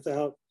power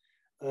without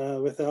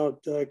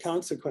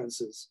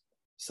consequences.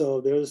 So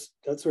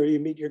that's where you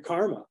meet your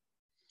karma.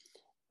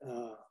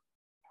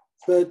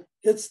 But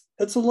it's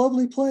a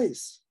lovely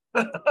place.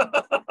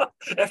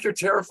 After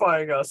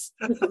terrifying us.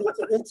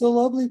 It's a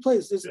lovely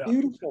place. It's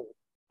beautiful.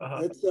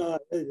 It's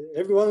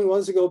everyone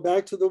wants to go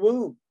back to the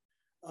womb.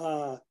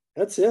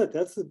 That's it.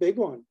 That's the big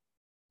one.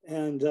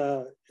 And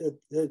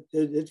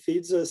it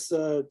feeds us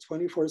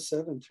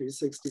 24/7,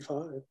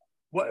 365.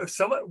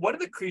 What are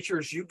the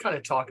creatures you kind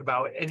of talk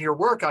about in your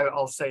work?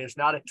 I'll say is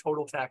not a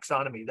total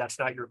taxonomy. That's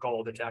not your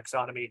goal, the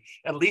taxonomy,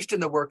 at least in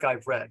the work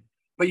I've read.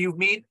 But you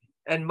meet,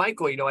 and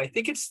Michael, I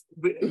think it's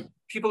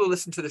people who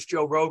listen to this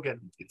Joe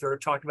Rogan, they're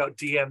talking about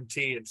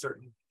DMT and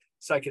certain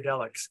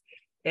psychedelics.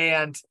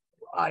 And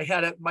I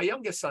had my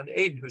youngest son,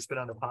 Aiden, who's been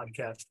on the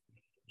podcast.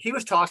 He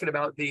was talking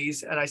about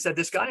these, and I said,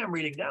 this guy I'm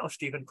reading now,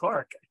 Stephen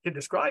Clarke, can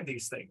describe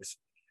these things.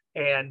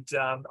 And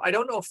I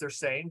don't know if they're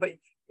sane, but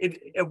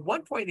at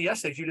one point in the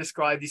essays, you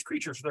describe these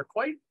creatures. They're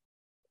quite,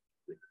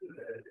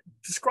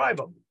 describe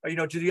them.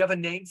 Do you have a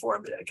name for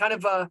them? Kind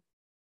of,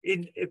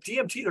 in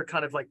DMT, they're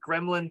kind of like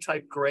gremlin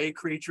type gray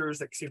creatures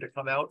that seem to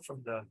come out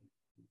from the.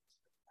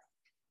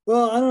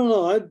 Well, I don't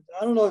know. I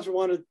don't know if you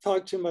want to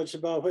talk too much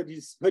about what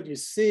you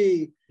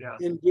see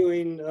in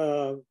doing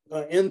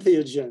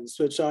entheogens,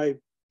 which I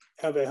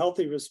have a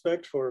healthy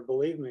respect for,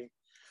 believe me.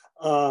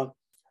 But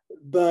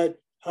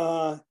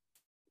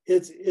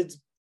it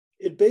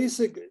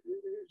basic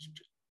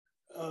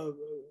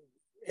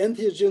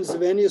entheogens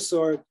of any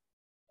sort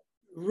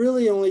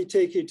really only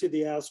take you to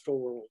the astral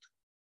world.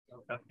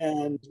 Okay.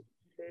 And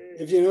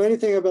if you know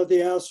anything about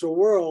the astral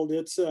world,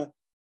 it's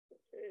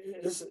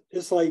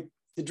like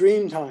the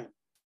dream time.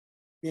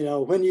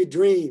 When you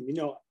dream,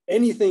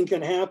 anything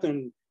can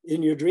happen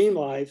in your dream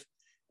life,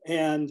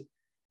 and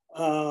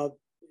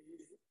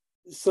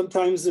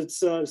sometimes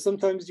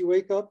sometimes you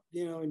wake up,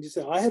 and you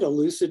say, I had a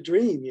lucid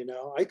dream.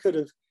 I could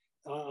have,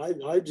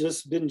 I've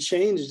just been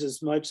changed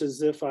as much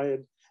as if I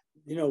had,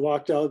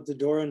 walked out the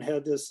door and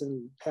had this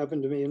and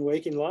happened to me in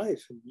waking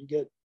life, and you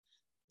get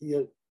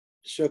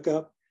shook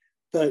up.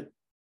 But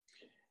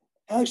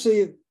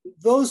actually,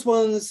 those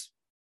are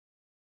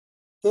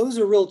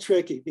real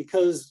tricky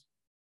because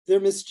they're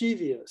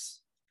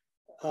mischievous,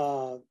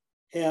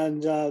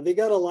 and they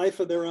got a life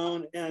of their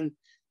own, and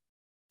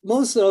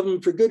most of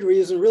them, for good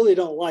reason, really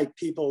don't like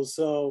people.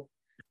 So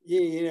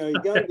you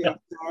got to be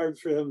hard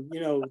for them,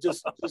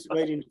 just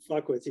waiting to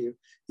fuck with you,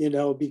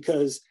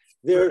 because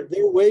they're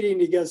waiting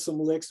to get some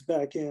licks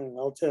back in.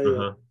 I'll tell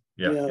you.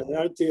 They're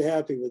not too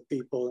happy with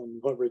people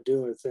and what we're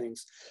doing with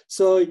things.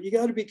 So you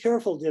got to be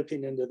careful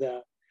dipping into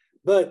that.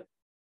 But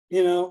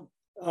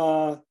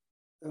what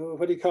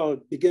do you call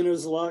it?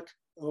 Beginner's luck,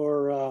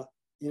 or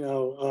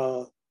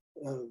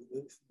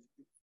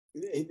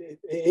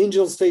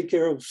angels take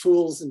care of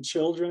fools and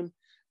children.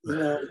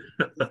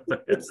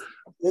 It's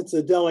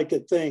a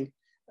delicate thing.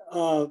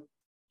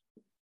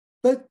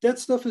 But that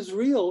stuff is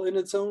real in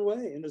its own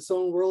way. In its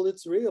own world,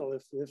 it's real.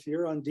 If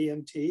you're on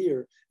DMT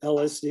or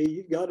LSD,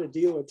 you've got to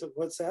deal with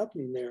what's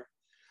happening there.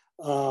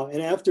 And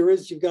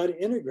afterwards, you've got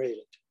to integrate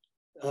it.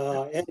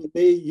 And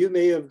you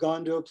may have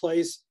gone to a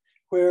place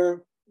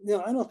where,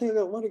 I don't think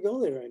I want to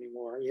go there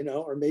anymore,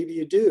 or maybe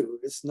you do.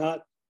 It's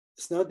not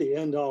the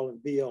end all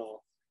and be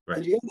all. Right.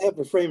 And you got to have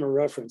a frame of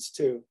reference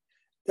too.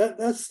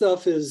 That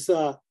stuff is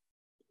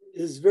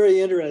is very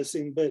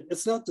interesting, but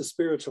it's not the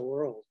spiritual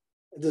world.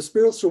 The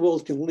spiritual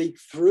world can leak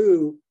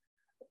through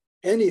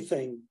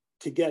anything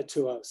to get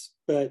to us,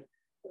 but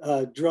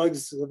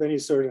drugs of any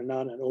sort are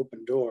not an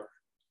open door.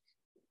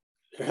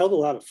 They're a hell of a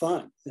lot of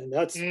fun, and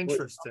that's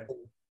interesting.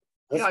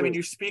 That's yeah, I mean,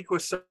 you speak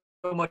with so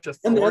much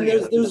authority.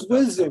 And there's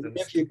wisdom.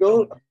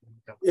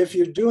 If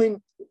you're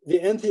doing the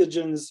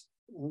entheogens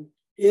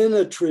in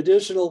a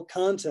traditional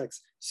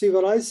context. See,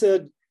 what I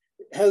said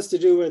has to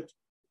do with,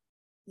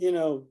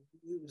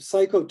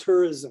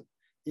 psychotourism.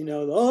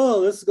 Oh,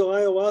 let's go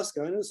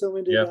ayahuasca. I know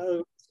someone did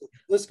ayahuasca.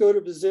 Let's go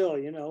to Brazil.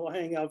 We'll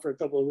hang out for a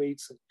couple of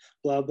weeks and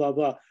blah blah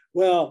blah.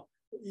 Well,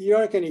 you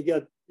aren't going to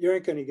get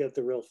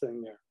the real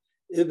thing there.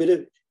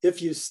 But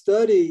if you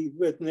study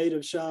with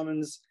native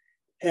shamans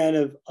and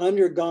have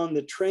undergone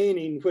the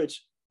training,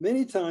 which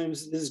many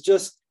times is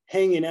just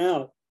hanging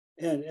out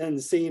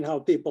and seeing how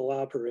people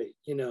operate,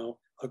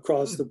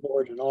 across the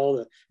board and all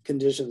the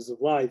conditions of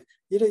life,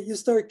 you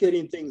start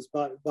getting things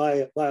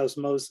by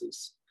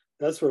osmosis.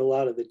 That's where a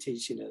lot of the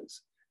teaching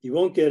is. You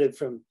won't get it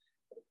from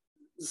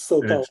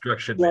so-called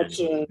instruction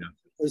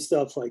or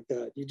stuff like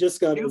that. You just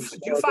got to. Do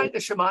you find the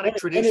shamanic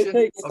tradition? And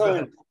it takes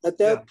time. At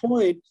that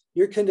point,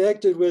 you're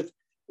connected with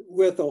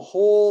a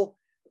whole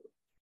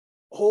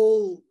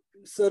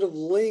set of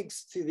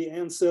links to the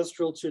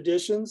ancestral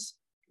traditions,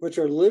 which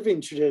are living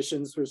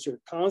traditions, which are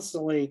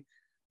constantly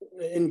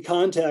in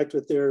contact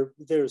with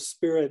their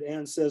spirit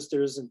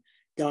ancestors and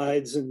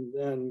guides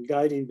and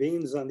guiding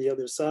beings on the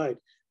other side.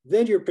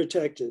 Then you're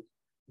protected,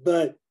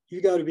 but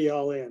you got to be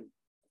all in.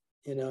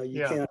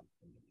 You can't.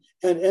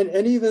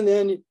 And even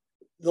then,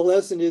 the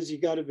lesson is you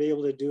got to be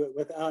able to do it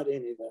without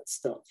any of that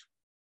stuff.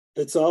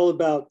 It's all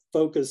about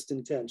focused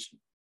intention.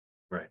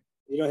 Right.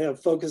 You don't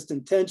have focused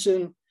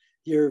intention,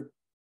 you're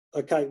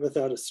a kite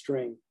without a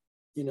string.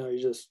 You're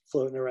just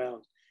floating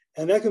around.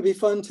 And that can be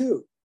fun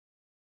too.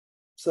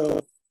 So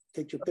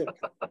take your pick.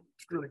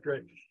 It's really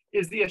great.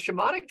 Is the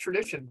shamanic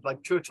tradition,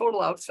 like, to a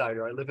total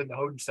outsider? I live in the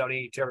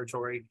Haudenosaunee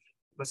territory,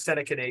 the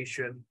Seneca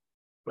Nation,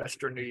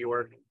 Western New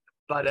York.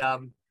 But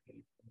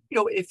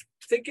if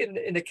thinking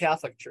in the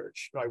Catholic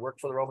Church, I work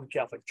for the Roman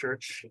Catholic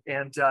Church,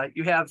 and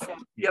you have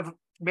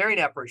Marian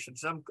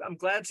apparitions. I'm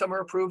glad some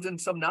are approved and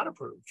some not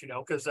approved.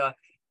 Because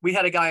we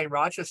had a guy in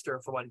Rochester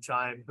for one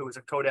time who was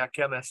a Kodak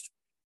chemist,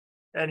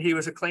 and he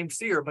was a claimed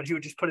seer, but he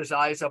would just put his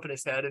eyes up in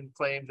his head and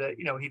claim that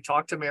he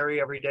talked to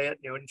Mary every day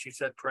at noon, and she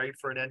said pray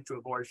for an end to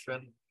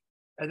abortion,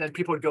 and then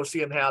people would go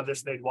see him have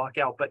this, and they'd walk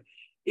out. But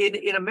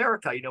in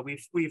America,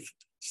 we've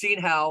seen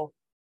how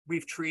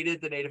we've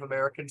treated the Native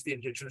Americans, the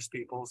indigenous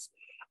peoples.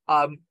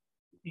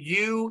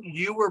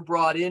 You were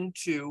brought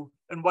into,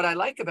 and what I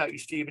like about you,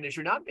 Stephen, is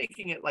you're not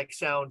making it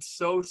sound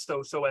so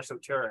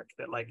esoteric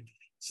that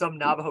some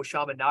Navajo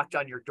shaman knocked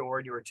on your door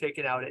and you were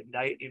taken out at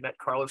night and you met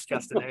Carlos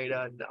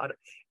Castaneda.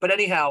 But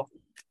anyhow,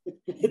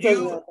 it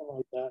doesn't happen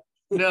like that.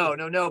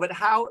 No. But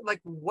how,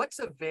 what's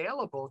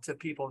available to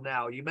people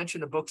now? You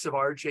mentioned the books of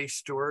R.J.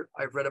 Stewart.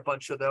 I've read a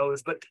bunch of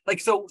those. But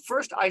so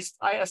first I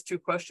asked two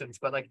questions,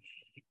 but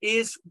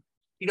is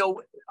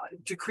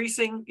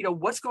decreasing,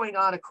 what's going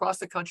on across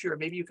the country, or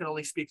maybe you can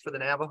only speak for the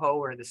Navajo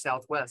or in the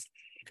Southwest.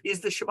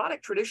 Is the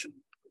shamanic tradition,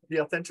 the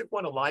authentic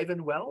one, alive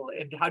and well?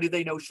 And how do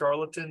they know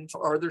charlatans?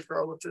 Are there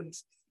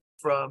charlatans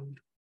from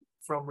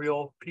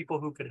real people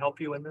who could help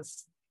you in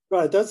this?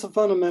 Right, that's a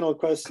fundamental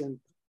question.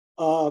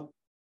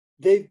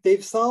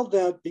 They've solved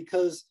that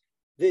because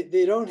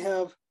they don't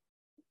have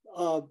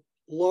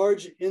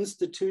large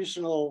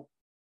institutional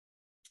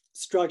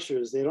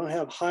structures. They don't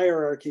have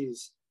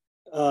hierarchies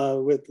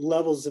with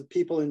levels of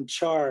people in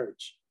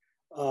charge.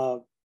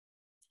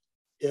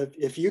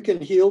 If you can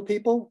heal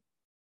people,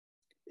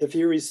 if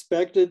you're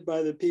respected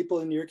by the people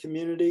in your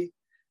community,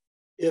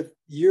 if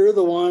you're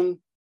the one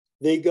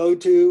they go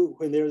to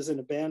when there's an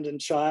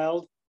abandoned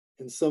child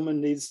and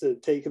someone needs to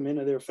take them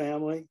into their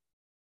family,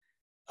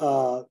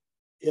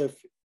 if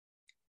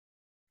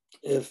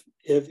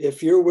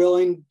you're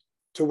willing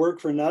to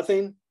work for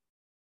nothing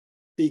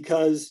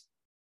because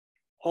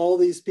all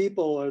these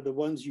people are the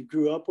ones you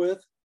grew up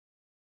with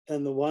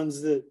and the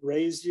ones that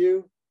raised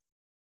you,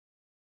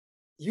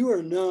 you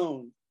are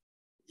known.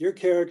 Your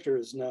character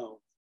is known.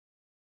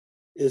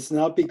 It's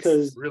not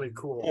because that's really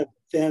cool. You have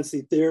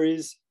fancy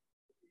theories.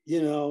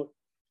 You're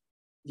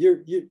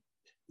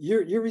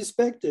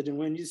respected, and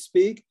when you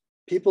speak,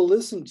 people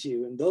listen to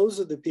you, and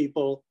those are the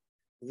people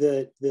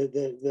that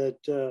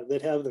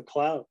have the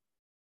clout,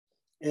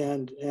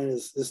 and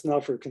it's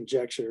not for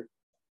conjecture,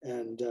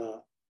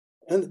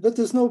 but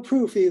there's no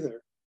proof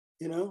either,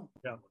 Yeah.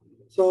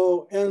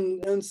 So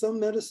and some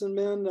medicine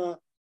men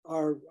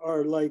are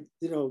like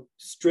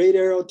straight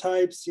arrow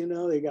types.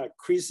 They got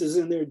creases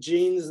in their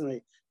jeans and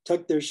they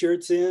tuck their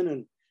shirts in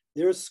and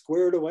they're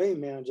squared away,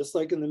 man, just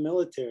like in the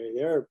military.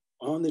 They're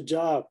on the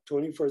job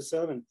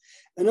 24/7.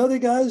 And other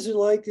guys are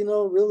like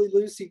really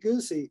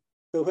loosey-goosey,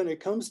 but when it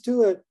comes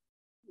to it,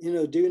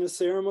 doing a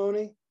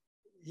ceremony,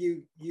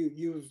 you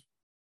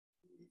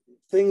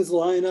things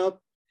line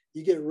up,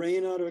 you get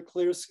rain out of a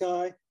clear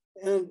sky.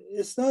 And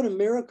it's not a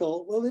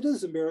miracle. Well, it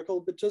is a miracle,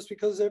 but just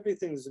because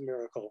everything's a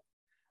miracle.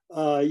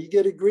 You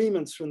get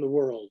agreements from the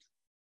world.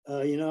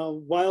 You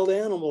know, wild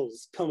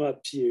animals come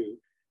up to you.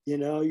 You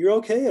know, you're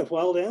okay if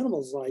wild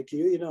animals like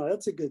you. You know,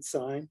 that's a good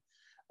sign.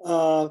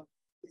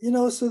 You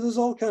know, so there's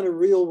all kind of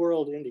real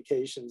world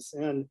indications.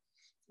 And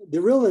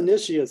the real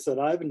initiates that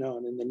I've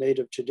known in the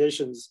native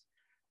traditions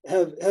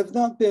have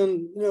not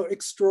been, you know,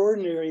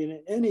 extraordinary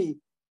in any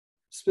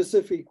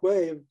specific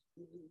way.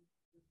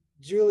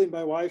 Julie,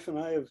 my wife, and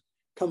I have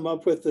come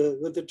up with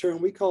the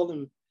term, we call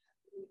them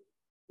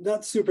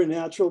not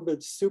supernatural,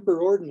 but super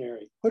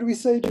ordinary. What do we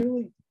say,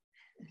 Julie?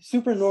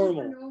 Super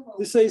normal.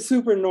 We say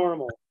super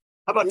normal.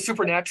 How about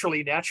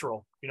supernaturally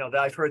natural? You know,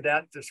 I've heard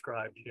that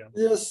described. Yeah.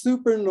 They're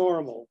super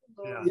normal.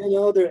 Yeah. You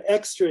know, they're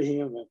extra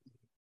human.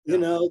 You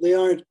know, they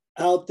aren't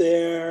out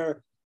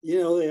there.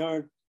 You know, they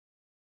aren't,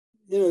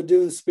 you know,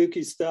 doing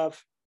spooky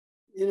stuff.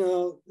 You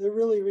know, they're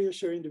really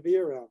reassuring to be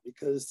around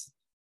because,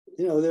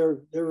 you know,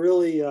 they're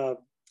really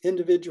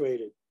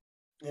individuated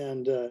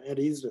and at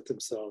ease with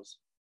themselves.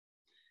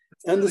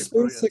 And really the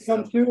spirits that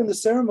come through in the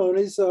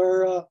ceremonies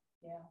are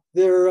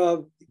they're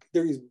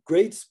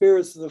great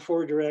spirits of the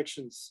four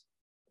directions.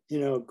 You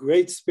know,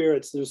 great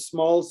spirits. There's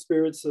small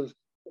spirits of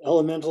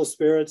elemental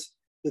spirits,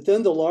 but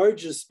then the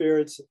largest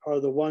spirits are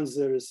the ones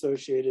that are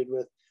associated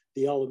with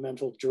the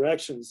elemental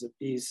directions of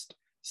east,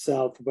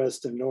 south,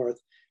 west, and north,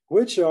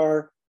 which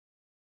are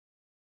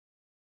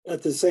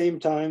at the same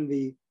time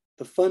the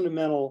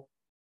fundamental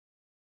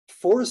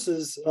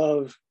forces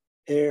of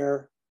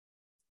air,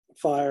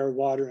 fire,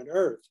 water, and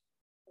earth.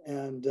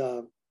 And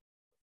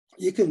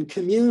you can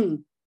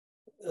commune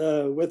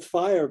with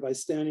fire by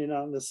standing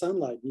out in the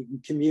sunlight. You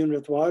can commune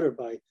with water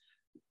by,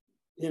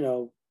 you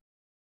know,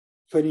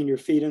 putting your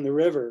feet in the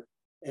river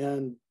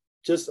and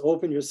just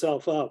open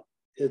yourself up.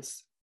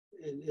 It's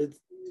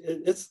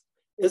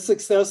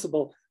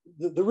accessible.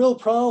 The real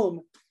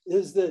problem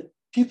is that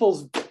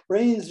people's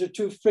brains are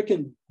too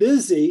freaking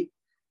busy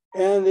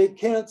and they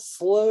can't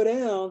slow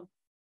down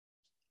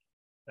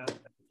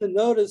to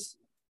notice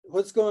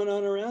what's going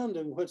on around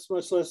them, what's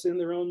much less in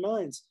their own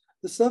minds.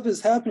 The stuff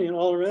is happening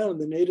all around.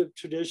 The native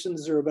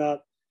traditions are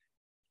about,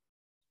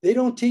 they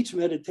don't teach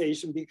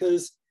meditation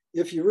because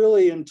if you're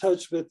really in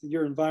touch with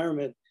your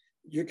environment,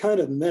 you're kind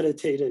of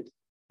meditated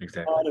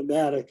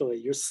automatically.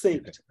 You're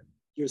synced.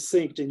 You're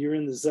synced and you're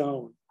in the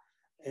zone.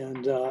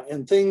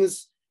 And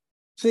things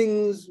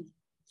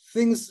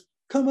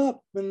come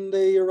up and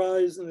they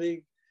arise and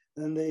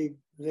they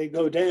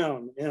go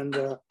down. And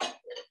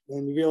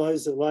you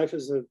realize that life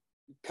is a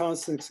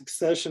constant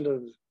succession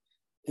of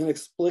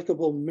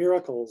inexplicable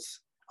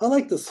miracles. I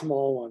like the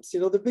small ones. You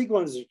know, the big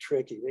ones are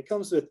tricky. It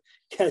comes with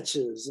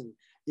catches and,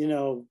 you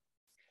know,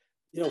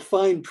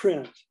 fine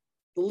print.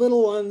 The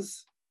little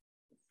ones,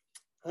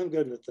 I'm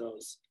good with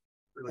those.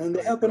 Really, and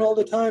they happen all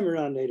the time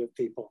around Native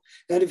people.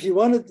 And if you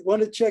want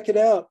to check it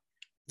out,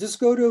 just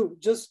go to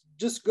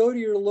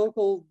your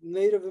local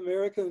Native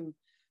American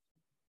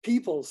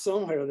people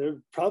somewhere.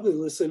 They're probably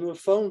listening to a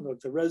phone book.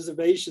 The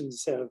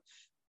reservations have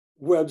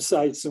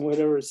websites and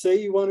whatever.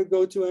 Say you want to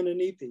go to an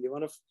Inipi, you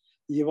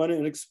want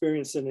to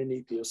experience an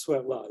Inipi, a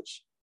sweat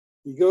lodge.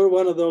 You go to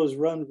one of those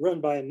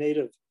run by a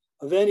native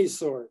of any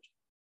sort,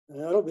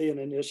 and that'll be an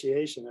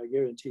initiation. I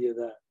guarantee you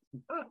that.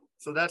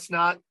 So that's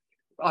not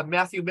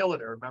Matthew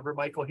Milliner. Remember,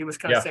 Michael? He was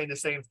kind of saying the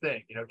same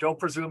thing. You know, don't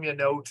presume you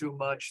know too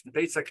much.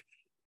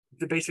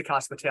 The basic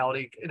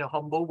hospitality in a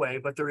humble way,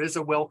 but there is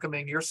a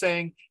welcoming. You're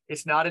saying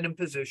it's not an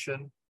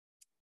imposition.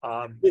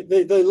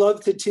 They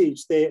love to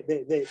teach. They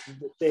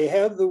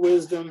have the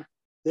wisdom.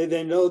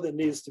 They know that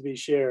needs to be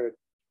shared.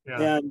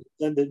 Yeah.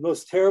 And the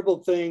most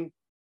terrible thing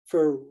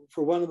for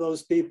one of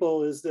those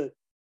people is that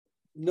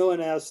no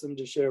one asks them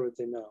to share what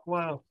they know.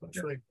 Wow,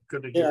 that's really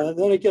good to hear. Yeah, and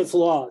then it gets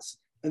lost,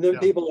 and then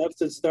people have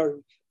to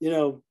start, you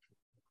know,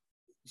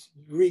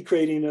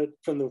 recreating it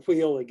from the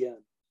wheel again.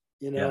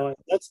 You know,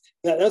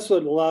 that's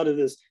what a lot of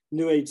this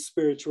New Age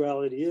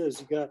spirituality is.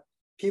 You got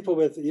people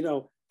with, you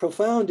know,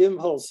 profound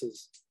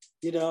impulses,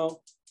 you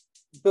know,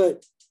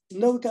 but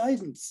no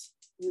guidance.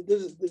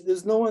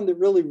 There's no one that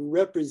really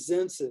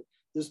represents it.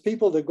 There's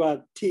people that go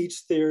out,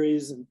 teach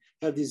theories and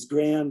have these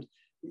grand,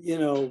 you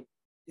know,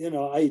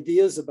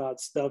 ideas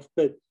about stuff,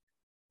 but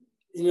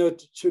you know,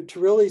 to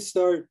really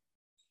start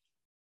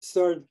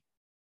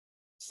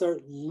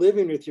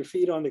living with your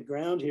feet on the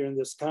ground here in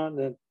this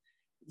continent,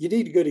 you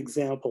need good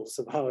examples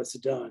of how it's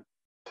done.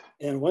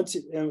 And once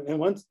you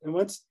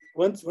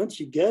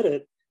get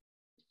it,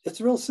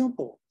 it's real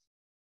simple.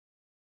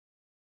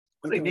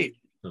 Really neat.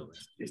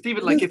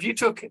 Stephen, like if you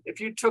took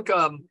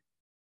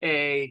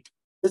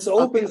it's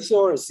open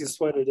source is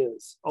what it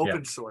is.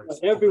 Open source.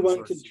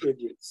 Everyone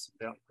contributes.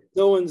 Yeah.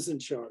 No one's in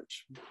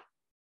charge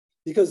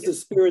because the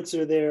spirits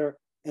are there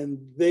and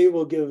they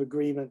will give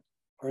agreement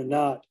or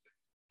not,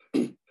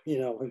 you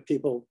know, when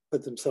people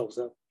put themselves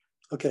up.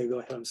 Okay, go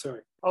ahead. I'm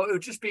sorry. Oh, it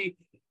would just be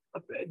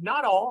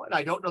not all, and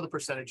I don't know the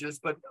percentages,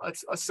 but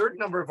a certain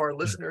number of our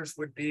listeners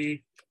would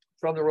be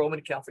from the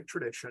Roman Catholic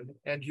tradition,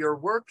 and your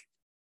work,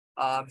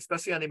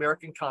 especially on the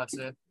American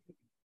continent,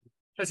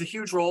 has a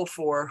huge role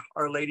for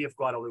Our Lady of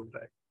Guadalupe.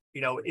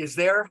 You know, is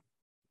there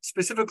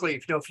specifically,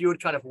 if you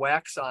would kind of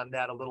wax on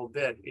that a little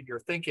bit in your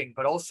thinking,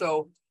 but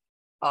also,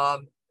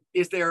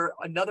 is there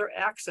another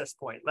access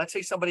point? Let's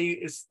say somebody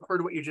has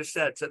heard what you just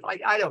said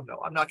I don't know,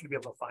 I'm not going to be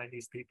able to find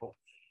these people.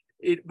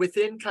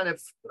 Within kind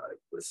of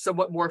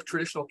somewhat more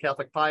traditional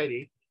Catholic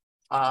piety,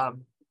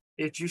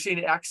 do you see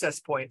an access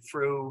point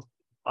through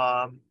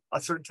a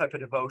certain type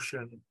of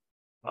devotion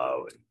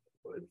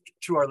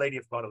to Our Lady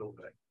of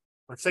Guadalupe?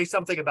 Let's say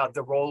something about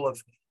the role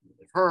of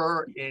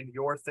her in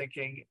your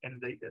thinking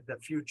and the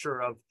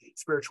future of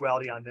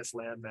spirituality on this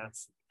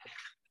landmass.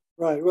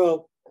 Right.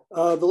 Well,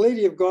 the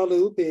Lady of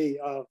Guadalupe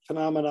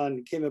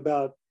phenomenon came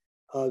about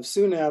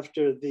soon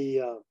after the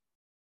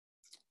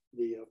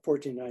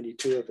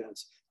 1492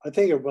 events. I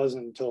think it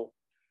wasn't until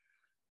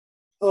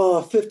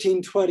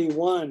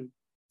 1521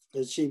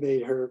 that she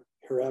made her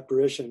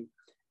apparition.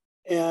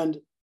 And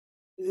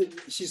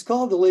she's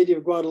called the Lady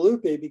of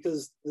Guadalupe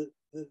because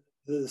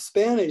the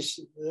Spanish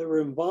that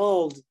were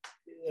involved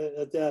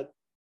in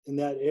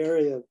that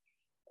area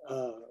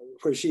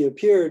where she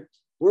appeared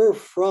were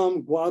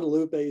from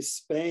Guadalupe,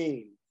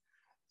 Spain,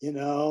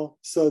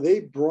 so they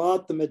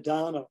brought the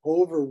Madonna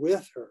over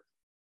with her,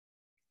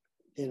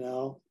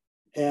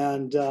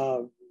 and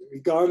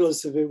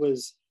regardless if it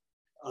was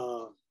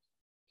a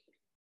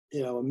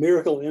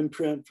miracle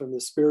imprint from the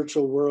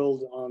spiritual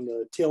world on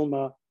the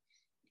tilma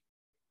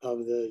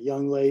of the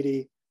young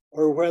lady,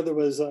 or whether it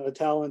was a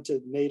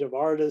talented native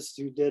artist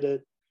who did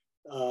it,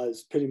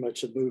 is pretty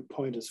much a moot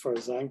point as far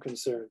as I'm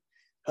concerned.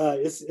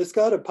 It's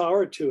got a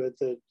power to it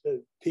that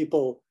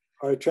people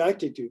are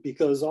attracted to,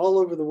 because all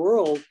over the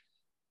world,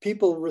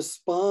 people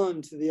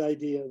respond to the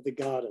idea of the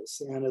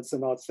goddess, and it's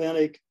an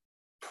authentic,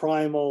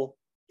 primal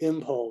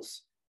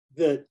impulse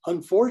that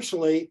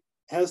unfortunately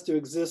has to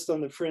exist on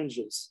the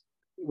fringes.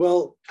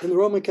 Well, in the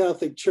Roman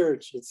Catholic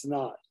Church, it's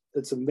not.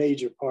 It's a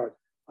major part.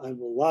 A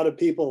lot of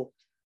people,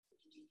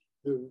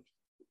 the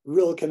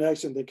real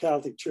connection to the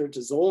Catholic Church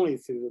is only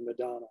through the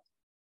Madonna,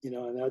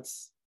 and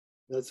that's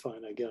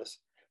fine, I guess.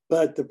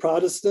 But the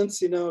Protestants,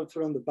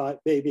 throwing the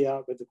baby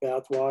out with the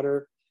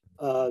bathwater.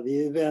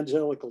 The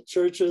evangelical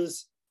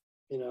churches,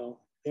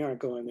 they aren't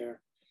going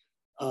there.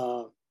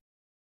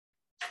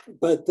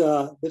 But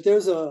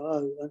there's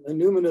a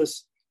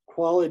numinous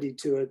quality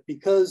to it,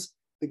 because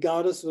the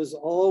goddess was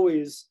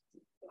always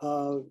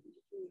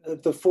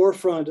at the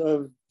forefront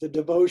of the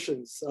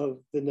devotions of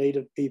the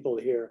native people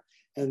here.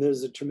 And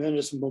there's a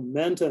tremendous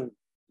momentum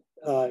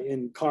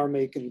in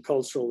karmic and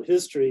cultural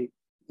history,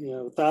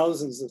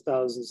 thousands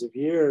of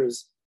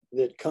years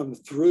that come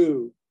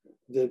through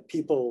that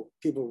people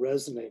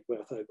resonate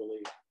with, I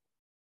believe.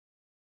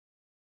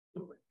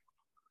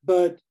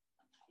 But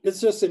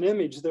it's just an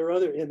image. There are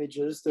other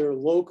images. There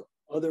are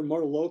other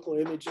more local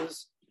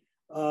images.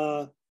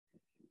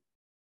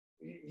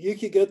 You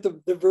could get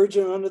the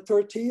Virgin on a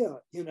tortilla,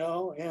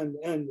 and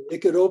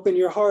it could open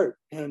your heart,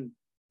 and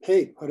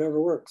hey, whatever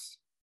works.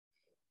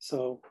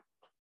 So,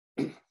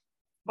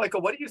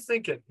 Michael, what are you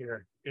thinking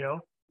here?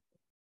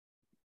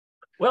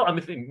 Well,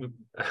 I'm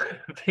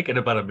thinking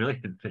about a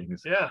million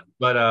things. Yeah.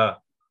 But I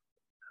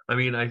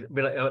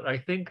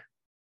think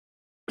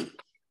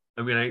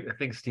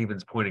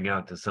Stephen's pointing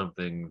out to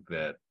something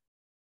that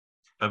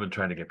I've been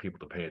trying to get people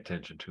to pay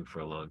attention to for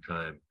a long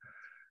time,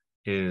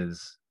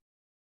 is,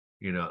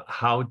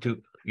 how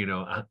to,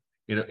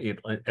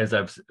 as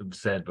I've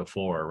said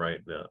before, right?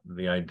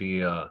 The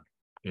idea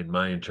in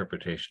my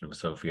interpretation of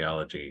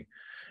Sophiology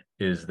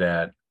is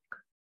that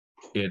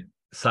it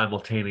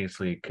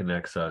simultaneously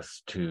connects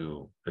us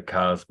to the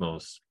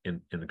cosmos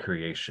in the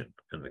creation,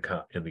 in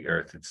the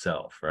earth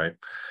itself, right?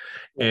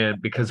 Yeah.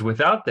 And because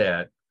without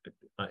that,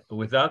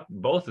 without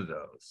both of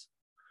those,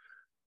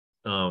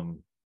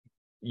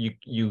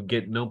 you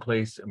get no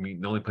place. I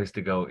mean, the only place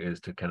to go is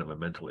to kind of a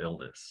mental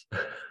illness.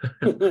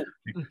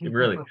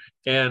 Really.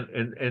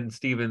 And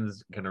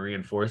Stephen's kind of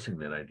reinforcing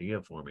that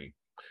idea for me.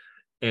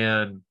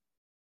 And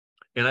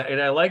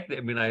I like,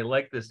 I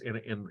like this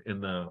in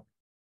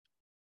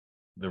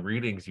the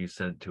readings you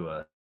sent to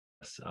us.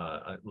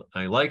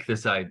 I like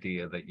this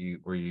idea that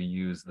where you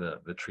use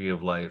the tree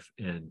of life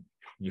and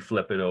you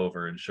flip it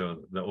over and show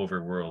the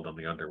overworld on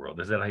the underworld.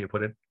 Is that how you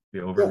put it? The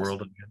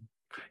overworld? Yes.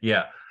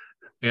 Yeah.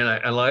 And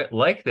I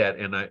like that,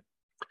 and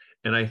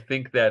I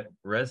think that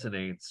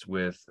resonates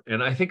with,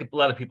 and I think a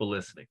lot of people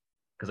listening,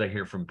 because I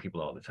hear from people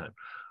all the time,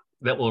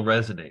 that will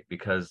resonate,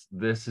 because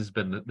this is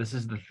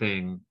the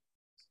thing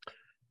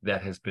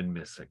that has been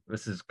missing.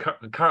 This is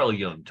Carl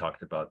Jung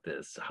talked about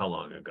this how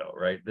long ago,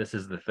 right? This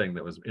is the thing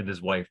that was, and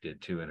his wife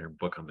did too in her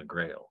book on the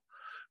Grail,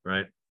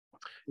 right?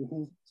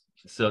 Mm-hmm.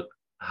 So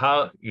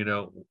how,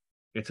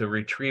 it's a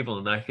retrieval,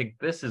 and I think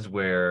this is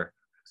where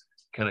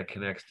kind of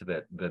connects to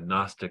the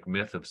Gnostic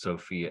myth of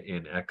Sophia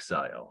in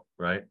exile,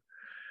 right?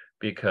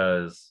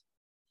 Because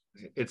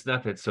it's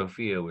not that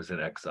Sophia was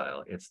in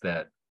exile, it's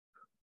that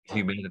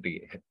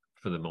humanity,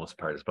 for the most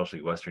part,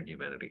 especially Western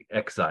humanity,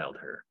 exiled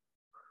her,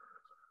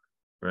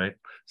 right?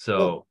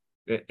 So,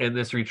 and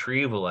this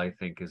retrieval, I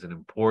think, is an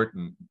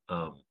important,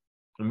 I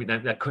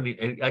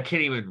can't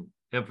even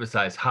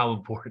emphasize how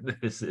important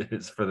this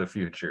is for the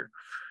future.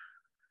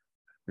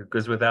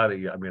 Because without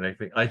it, I mean,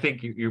 I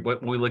think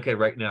what we look at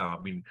right now,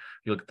 I mean,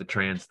 you look at the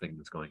trans thing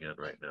that's going on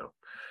right now.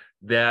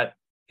 That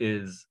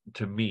is,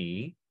 to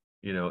me,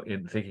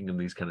 in thinking in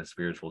these kind of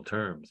spiritual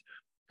terms,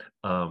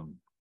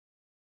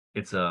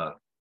 it's a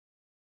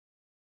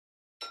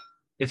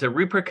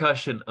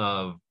repercussion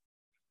of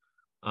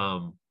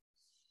a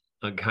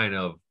kind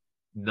of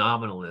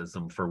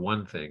nominalism for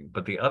one thing,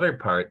 but the other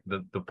part,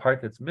 the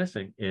part that's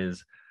missing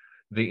is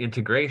the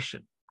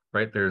integration,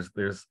 right? There's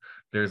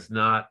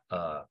not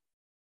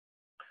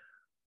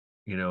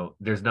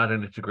there's not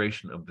an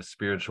integration of the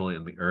spiritual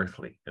and the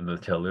earthly and the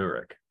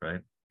telluric,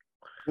 right?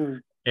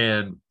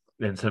 And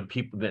some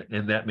people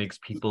that makes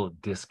people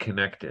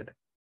disconnected,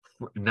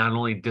 not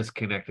only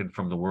disconnected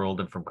from the world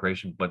and from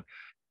creation, but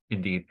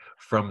indeed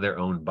from their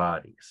own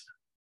bodies.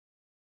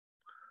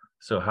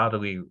 So how do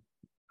we,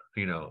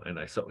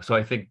 so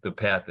I think the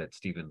path that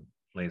Stephen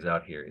lays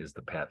out here is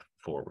the path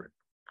forward.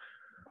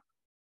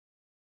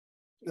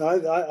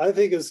 I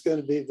think it's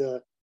going to be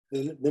the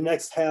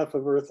next half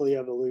of earthly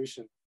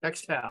evolution.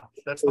 Next half.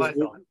 That's my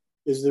thought.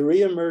 Is the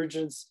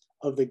reemergence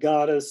of the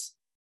goddess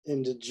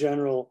into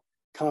general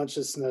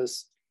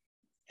consciousness,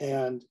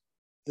 and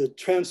the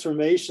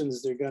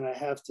transformations that are going to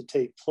have to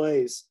take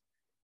place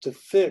to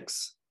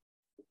fix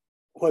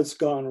what's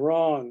gone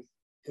wrong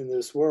in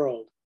this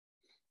world.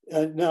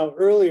 And now,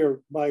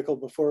 earlier, Michael,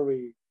 before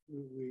we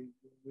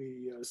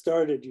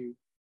started, you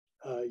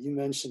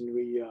mentioned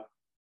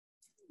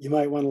you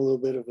might want a little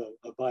bit of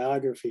a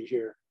biography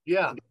here.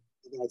 Yeah,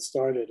 got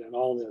started and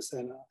all this,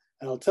 and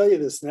I'll tell you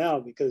this now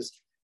because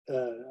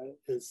I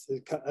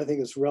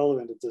think it's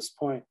relevant at this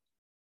point.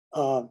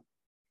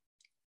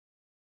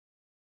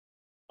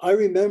 I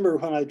remember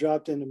when I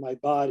dropped into my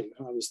body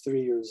when I was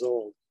 3 years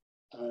old.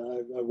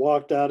 I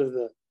walked out of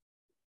the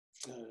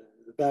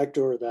back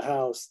door of the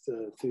house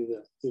through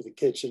the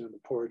kitchen and the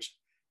porch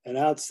and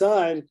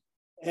outside,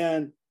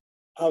 and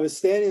I was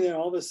standing there.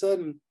 All of a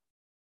sudden,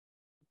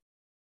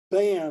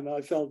 bam!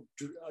 I felt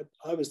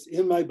I was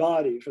in my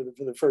body for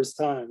the first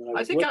time. And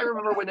I think I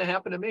remember when it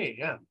happened to me.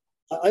 Yeah,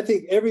 I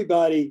think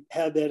everybody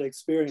had that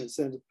experience,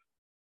 and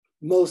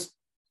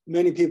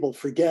many people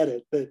forget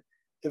it, but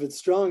if it's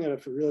strong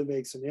enough, it really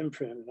makes an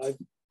imprint. And I've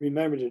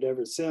remembered it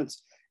ever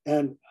since.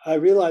 And I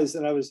realized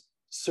that I was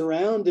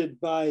surrounded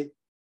by,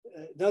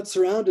 not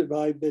surrounded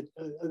by, but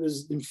I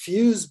was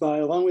infused by,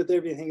 along with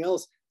everything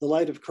else, the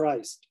light of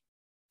Christ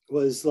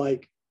was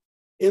like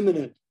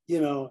imminent,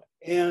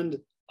 and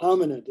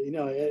ominous,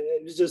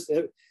 it was just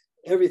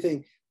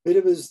everything. But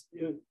it was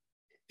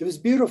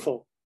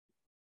beautiful.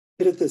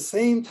 But at the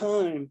same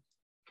time,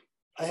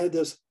 I had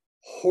this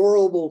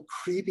horrible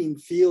creeping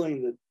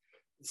feeling that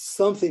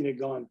something had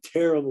gone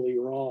terribly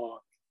wrong,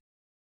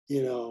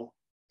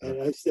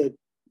 and I said,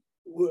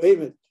 wait a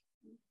minute,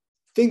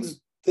 things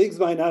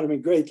might not have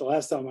been great the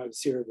last time I was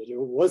here, but it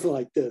wasn't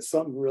like this.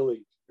 Something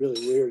really,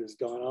 really weird has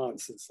gone on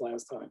since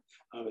last time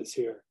I was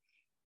here.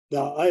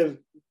 Now, I have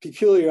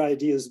peculiar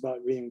ideas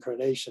about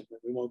reincarnation, but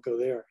we won't go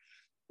there.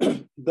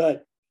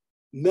 But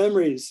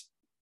memories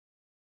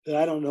that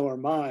I don't know are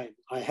mine,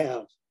 I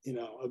have,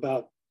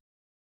 about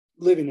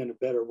living in a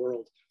better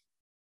world.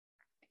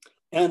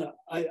 And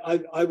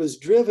I was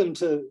driven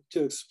to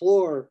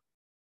explore,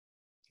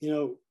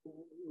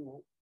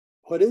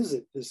 what is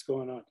it that's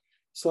going on?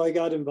 So I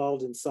got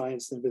involved in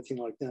science and everything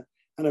like that.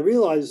 And I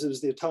realized it was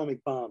the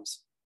atomic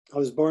bombs. I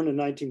was born in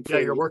 1948.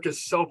 Yeah, your work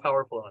is so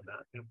powerful on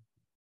that. Yeah.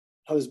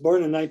 I was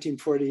born in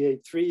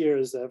 1948, 3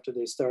 years after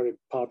they started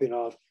popping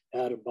off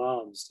atom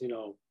bombs,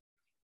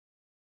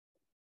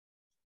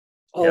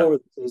 all over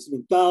the place. I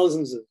mean,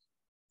 thousands of,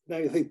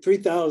 I think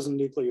 3,000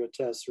 nuclear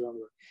tests around the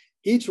world,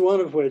 each one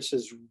of which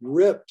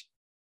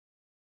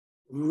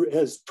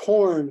has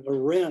torn a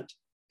rent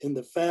in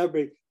the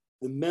fabric,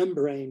 the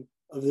membrane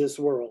of this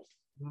world.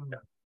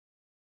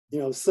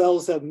 Yeah.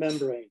 Cells have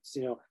membranes.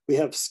 We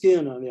have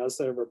skin on the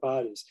outside of our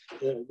bodies.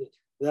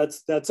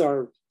 That's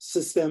our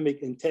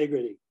systemic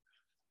integrity.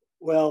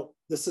 Well,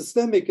 the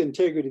systemic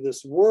integrity of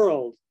this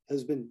world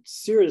has been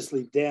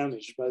seriously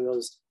damaged by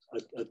those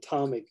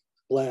atomic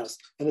blasts.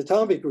 And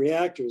atomic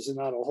reactors are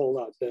not a whole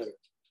lot better.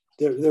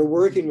 They're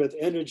working with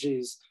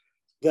energies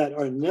that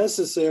are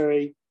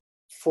necessary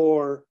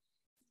for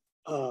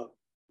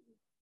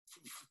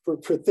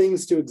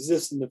things to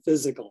exist in the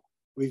physical.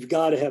 We've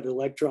got to have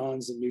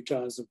electrons and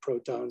neutrons and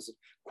protons and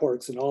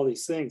quarks and all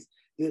these things.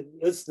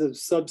 That's the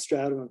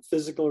substratum of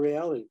physical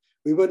reality.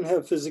 We wouldn't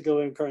have physical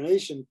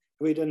incarnation if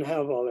we didn't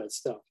have all that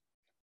stuff.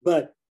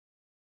 But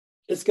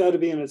it's got to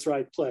be in its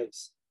right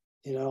place,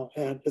 and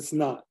it's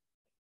not.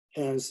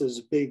 And so there's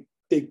a big,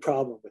 big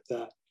problem with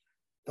that.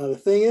 Now, the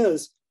thing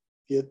is,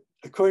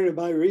 according to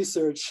my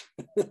research,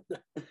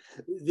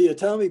 the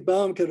atomic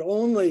bomb could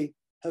only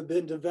have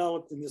been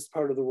developed in this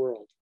part of the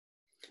world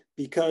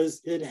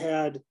because it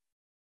had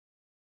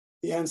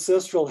the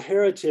ancestral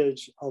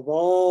heritage of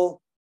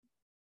all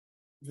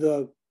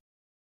the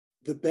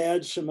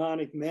bad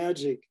shamanic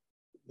magic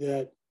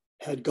that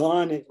had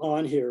gone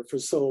on here for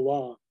so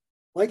long,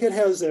 like it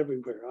has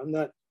everywhere.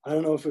 I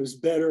don't know if it was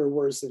better or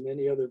worse than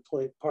any other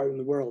part in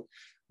the world,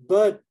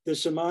 But the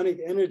shamanic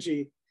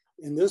energy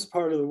in this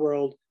part of the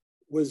world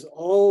was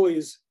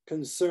always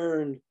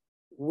concerned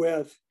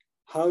with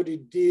how to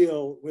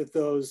deal with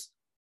those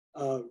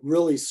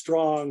really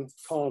strong,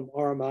 call them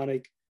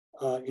harmonic,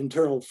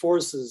 internal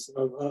forces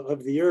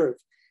of the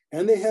earth.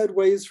 And they had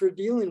ways for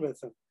dealing with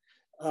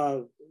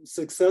them.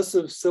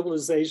 Successive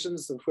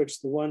civilizations, of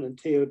which the one in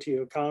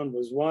Teotihuacan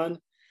was one,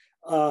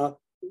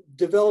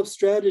 developed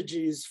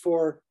strategies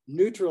for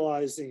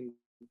neutralizing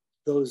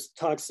those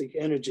toxic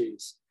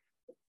energies.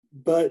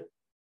 But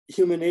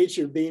human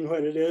nature being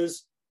what it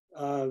is,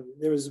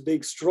 there was a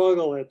big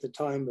struggle at the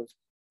time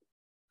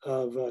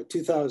of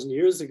 2,000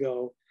 years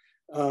ago,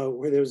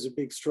 where there was a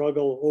big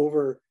struggle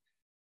over,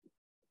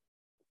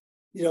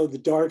 the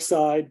dark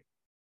side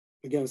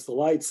against the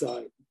light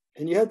side.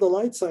 And you had the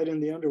light side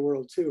in the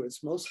underworld too.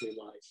 It's mostly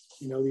light.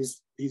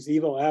 These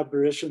evil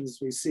apparitions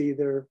we see,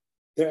 they're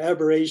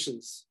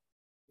aberrations.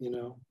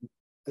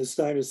 As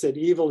Steiner said,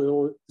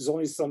 evil is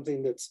only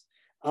something that's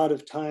out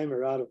of time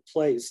or out of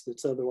place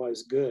that's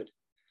otherwise good.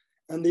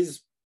 And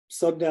these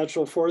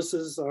subnatural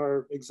forces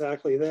are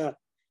exactly that.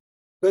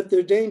 But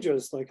they're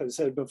dangerous, like I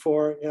said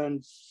before,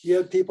 and you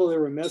have people that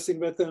were messing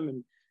with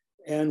them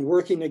and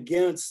working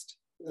against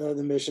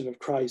the mission of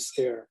Christ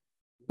there.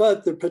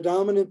 But the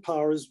predominant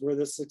powers were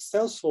the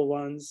successful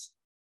ones,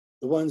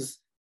 the ones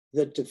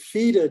that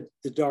defeated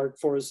the dark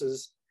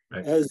forces,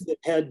 right, as it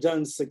had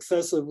done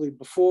successively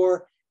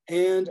before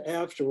and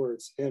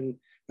afterwards. And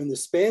when the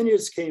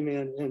Spaniards came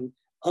in and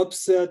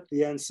upset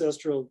the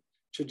ancestral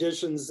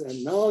traditions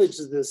and knowledge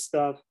of this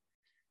stuff,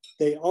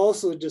 they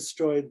also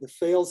destroyed the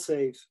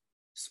fail-safe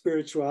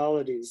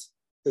spiritualities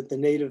that the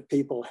native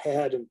people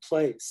had in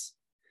place.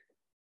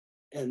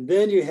 And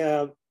then you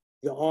have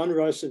the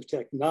onrush of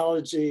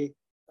technology,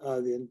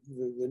 the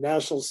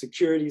national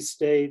security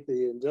state,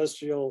 the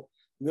industrial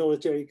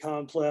military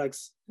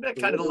complex. Isn't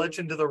that kind of the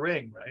legend of the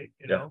ring, right?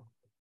 You know,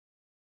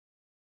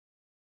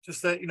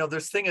 just that,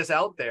 this thing is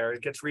out there,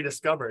 it gets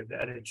rediscovered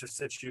and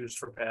it's used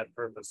for bad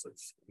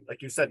purposes.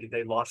 Like you said,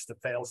 they lost the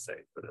fail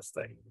safe for this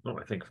thing. Oh,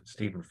 I think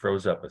Stephen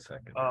froze up a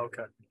second. Oh,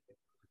 okay.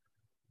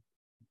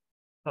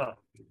 Huh.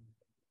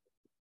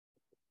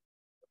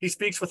 He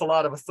speaks with a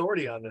lot of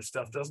authority on this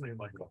stuff, doesn't he,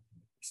 Michael?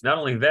 Not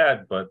only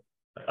that, but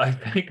I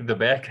think the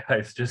bad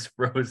guys just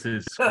froze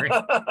his screen.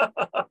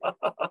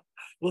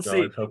 We'll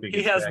see.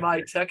 He has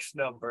my text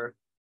number.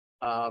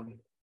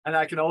 And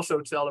I can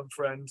also tell him,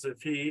 friends,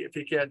 if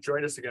he can't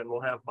join us again,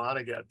 we'll have him on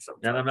again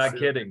sometime. And I'm not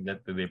kidding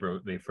that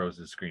they froze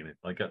his screen.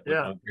 Like I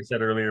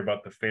said earlier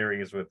about the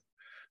fairies with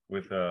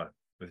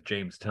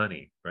James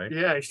Tunney, right?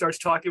 Yeah, he starts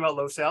talking about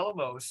Los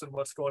Alamos and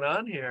what's going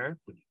on here.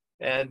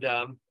 And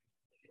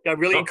I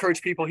really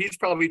encourage people. He's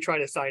probably trying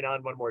to sign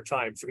on one more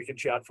time so we can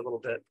chat for a little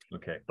bit.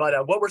 Okay.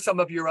 But what were some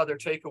of your other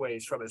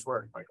takeaways from his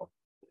work, Michael?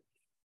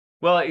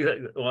 Well,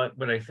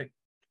 what I think,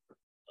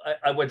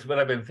 what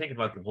I've been thinking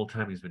about the whole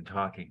time he's been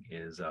talking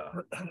is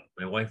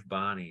my wife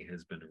Bonnie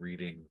has been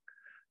reading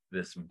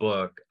this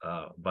book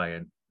by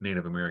a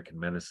Native American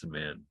medicine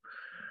man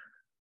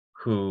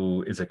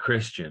who is a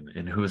Christian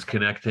and who is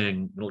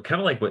connecting, kind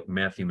of like what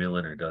Matthew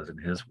Milliner does in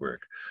his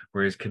work,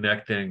 where he's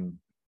connecting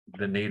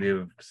the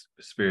native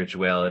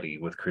spirituality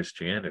with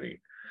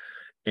Christianity.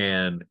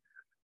 And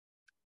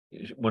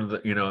one of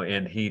the,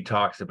 and he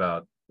talks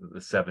about the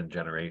 7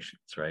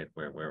 generations, right?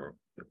 Where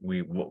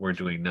what we're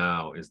doing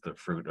now is the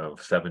fruit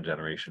of 7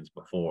 generations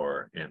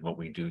before, and what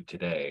we do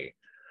today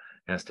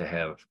has to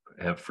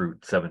have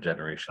fruit 7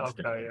 generations.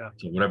 Okay, yeah.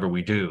 So whatever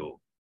we do,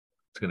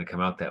 it's going to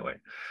come out that way.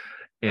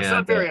 It's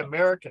not very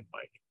American,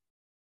 Mike.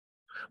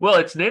 Well,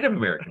 it's Native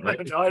American, right?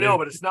 I know,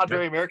 but it's not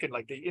very American,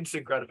 like the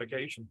instant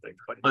gratification thing.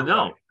 But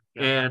no, right.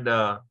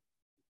 Yeah.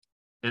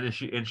 And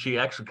she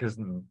actually, because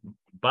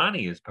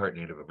Bonnie is part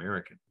Native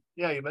American.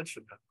 Yeah, you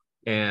mentioned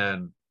that.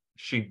 And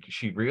she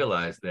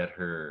realized that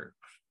her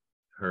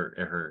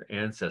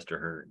ancestor,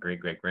 her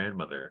great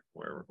grandmother,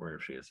 where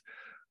she is,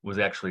 was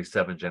actually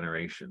 7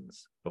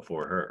 generations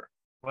before her.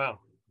 Wow.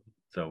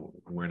 So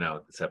we're now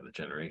at the 7th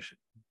generation.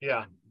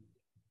 Yeah.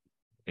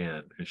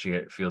 And she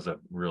feels a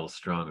real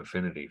strong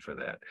affinity for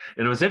that.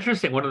 And it was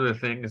interesting. One of the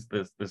things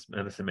this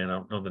medicine man, I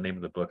don't know the name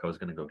of the book, I was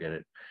going to go get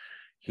it.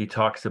 He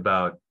talks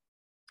about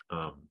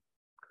the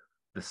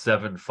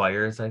 7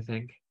 fires, I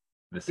think.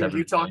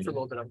 You talked for a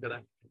little bit. I'm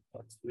gonna.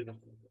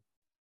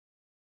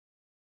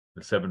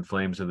 The 7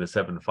 flames of the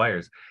 7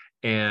 fires,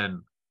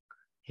 and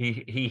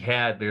he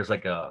had, there's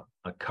like a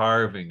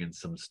carving in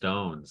some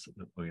stones,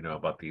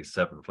 about these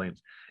 7 flames,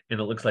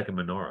 and it looks like a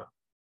menorah.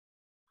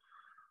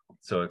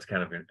 So it's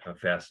kind of a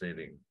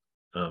fascinating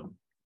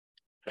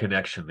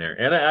connection there.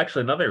 And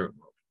actually another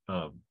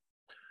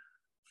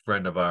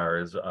friend of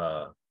ours,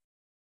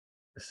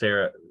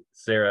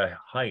 Sarah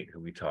Height,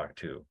 who we talked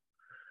to,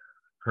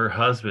 her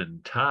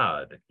husband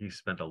Todd, he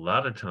spent a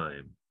lot of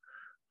time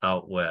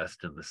out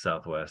west in the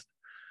Southwest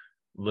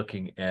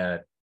looking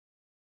at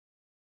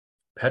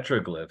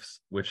petroglyphs,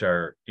 which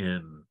are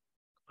in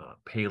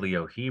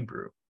Paleo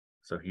Hebrew.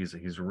 So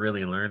he's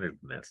really learned in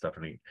that stuff,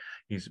 and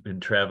he's been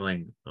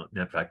traveling,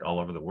 in fact, all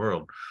over the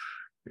world,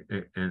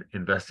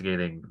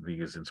 investigating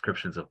these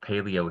inscriptions of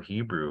Paleo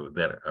Hebrew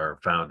that are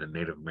found in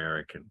Native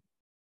American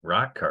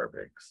rock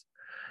carvings,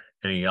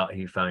 and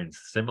he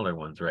finds similar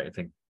ones, right? I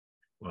think,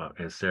 well,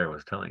 as Sarah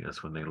was telling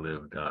us, when they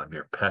lived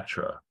near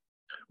Petra,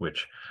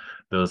 which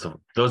those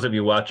of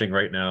you watching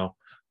right now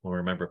will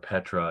remember.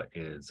 Petra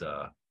is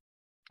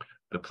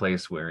the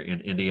place where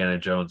in Indiana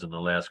Jones and the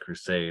Last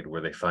Crusade,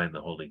 where they find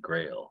the Holy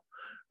Grail,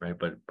 right?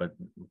 But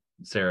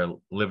Sarah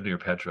lived near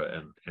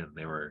Petra, and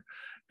they were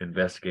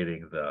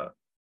investigating the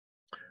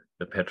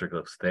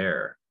petroglyphs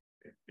there,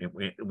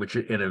 which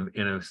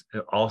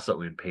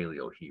also in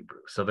Paleo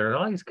Hebrew. So there are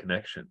all these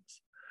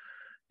connections,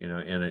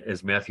 and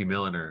as Matthew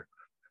Milliner,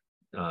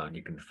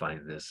 you can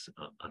find this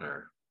on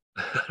our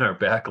our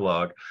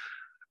backlog,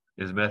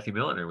 as Matthew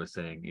Milliner was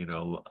saying,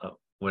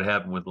 what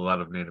happened with a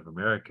lot of Native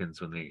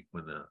Americans when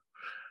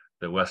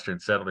the Western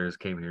settlers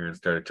came here and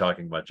started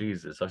talking about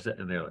Jesus.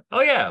 And they're like,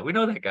 "Oh yeah, we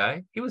know that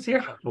guy. He was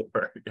here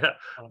before. Yeah,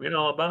 we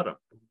know all about him."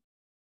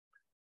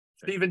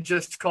 Stephen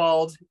just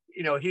called,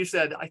 he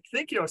said, I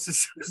think, as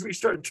soon as we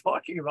started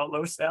talking about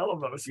Los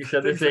Alamos. You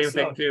said the same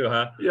thing too,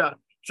 huh? Yeah.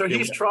 So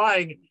he's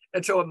trying.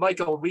 And so,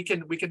 Michael, we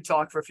can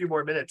talk for a few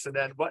more minutes. And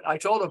then what I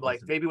told him,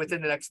 like, maybe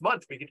within the next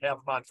month, we could have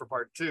him on for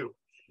part 2.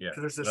 Yeah.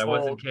 There's this I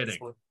wasn't kidding.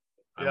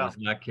 Yeah. I was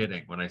not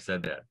kidding when I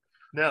said that.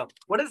 No.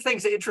 One of the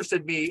things that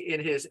interested me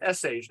in his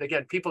essays, and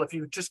again, people, if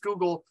you just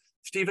Google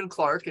Stephen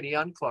Clarke and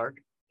Ian Clarke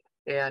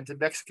and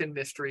Mexican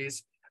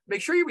Mysteries,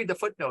 make sure you read the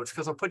footnotes,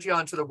 because I'll put you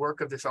onto the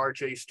work of this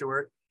R.J.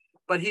 Stewart.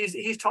 But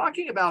he's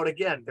talking about,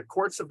 again, the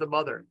courts of the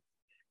mother.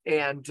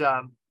 And,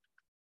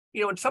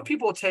 and some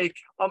people take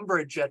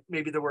umbrage at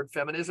maybe the word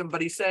feminism,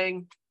 but he's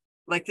saying,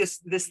 like, this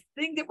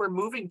thing that we're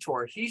moving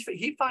toward,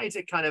 he finds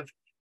it kind of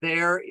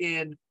there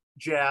in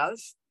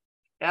jazz,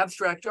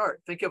 abstract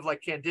art. Think of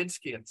like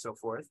Kandinsky and so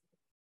forth.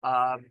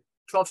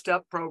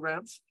 12-step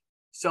programs,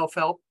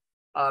 self-help,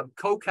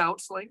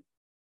 co-counseling,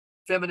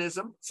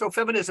 feminism. So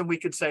feminism, we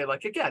could say,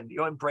 like, again,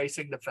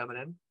 embracing the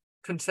feminine,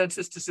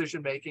 consensus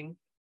decision-making,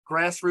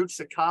 grassroots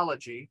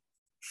psychology,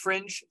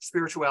 fringe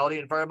spirituality,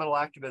 environmental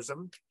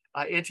activism,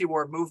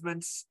 anti-war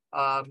movements,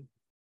 and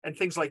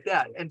things like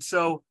that. And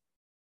so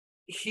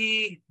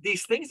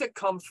these things that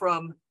come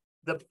from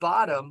the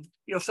bottom,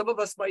 some of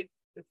us might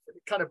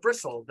kind of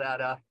bristle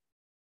that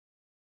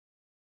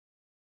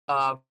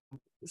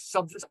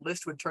some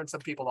list would turn some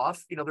people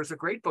off. There's a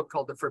great book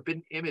called The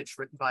Forbidden Image,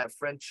 written by a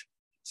French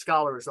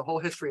scholar. It's a whole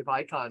history of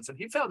icons, and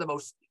he found the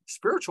most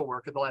spiritual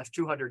work in the last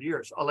 200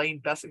 years. Alain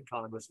Besson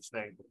was his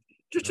name,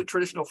 just a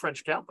traditional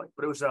French Catholic,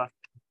 but it was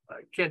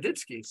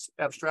Kandinsky's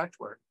abstract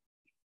work.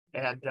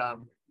 And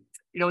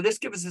this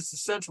gives us a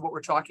sense of what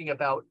we're talking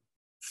about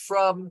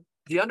from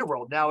the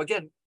underworld. Now,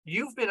 again,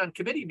 you've been on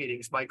committee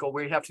meetings, Michael,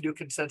 where you have to do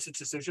consensus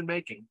decision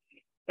making.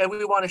 And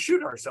we want to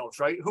shoot ourselves,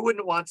 right? Who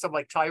wouldn't want some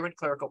like tyrant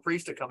clerical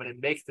priest to come in and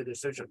make the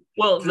decision?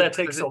 Well, that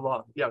takes so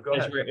long. Yeah, go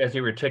ahead. As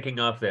you were ticking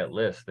off that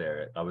list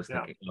there, I was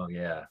thinking, oh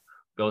yeah,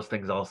 those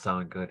things all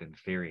sound good in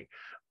theory,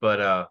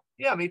 but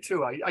yeah, me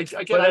too.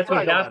 But that's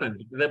what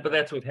happens. But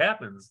that's what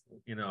happens.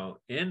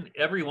 In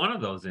every one of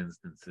those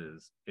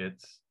instances,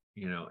 it's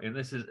and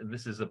this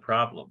is a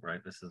problem,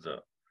 right? This is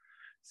a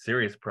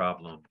serious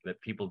problem that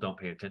people don't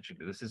pay attention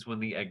to. This is when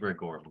the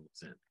egregore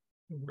moves in,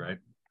 right?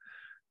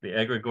 The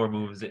egregore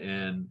moves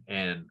in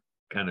and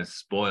kind of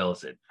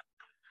spoils it.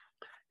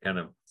 Kind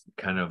of.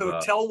 So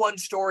tell one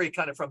story,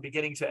 kind of from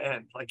beginning to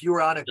end. Like, you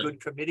were on a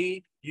good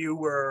committee. You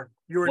were.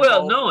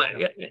 Well, no,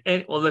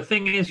 well, the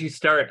thing is, you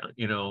start,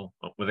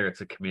 whether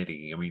it's a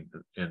committee. I mean,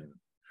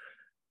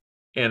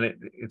 and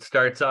it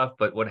starts off,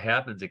 but what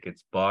happens? It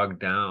gets bogged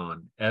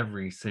down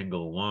every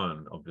single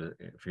one of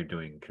if you're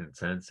doing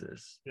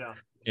consensus. Yeah.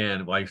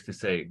 And I used to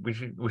say we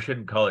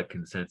shouldn't call it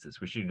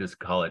consensus. We should just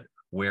call it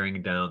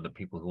wearing down the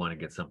people who want to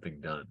get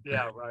something done.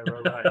 Yeah, right.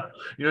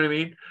 You know what I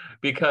mean?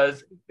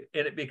 Because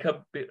it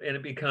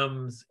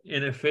becomes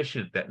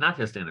inefficient. That not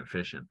just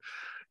inefficient,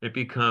 it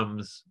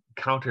becomes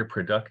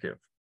counterproductive,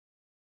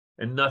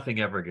 and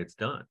nothing ever gets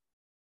done.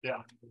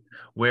 Yeah.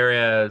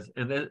 Whereas,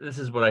 and this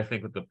is what I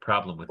think with the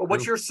problem with. But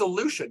what's your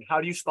solution? How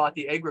do you spot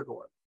the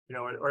egregore?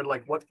 Or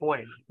like what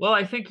point? Well,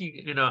 I think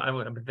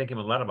I've been thinking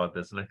a lot about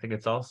this, and I think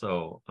it's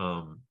also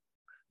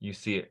you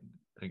see it.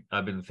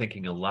 I've been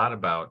thinking a lot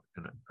about,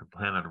 and I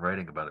plan on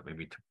writing about it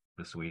maybe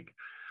this week,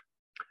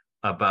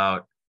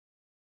 about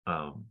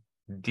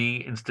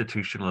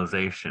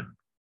deinstitutionalization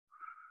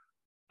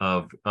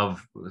of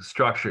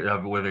structure,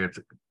 of whether it's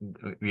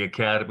the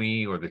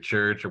academy or the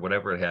church or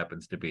whatever it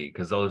happens to be,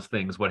 because those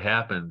things, what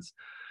happens,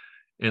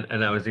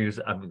 and I was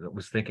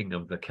thinking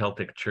of the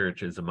Celtic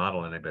Church as a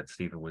model, and I bet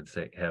Stephen would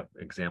have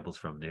examples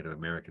from Native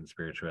American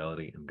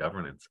spirituality and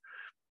governance,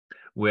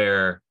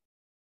 where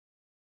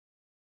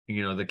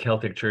the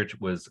Celtic Church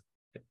was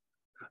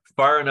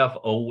far enough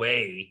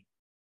away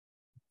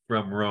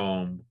from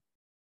Rome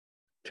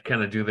to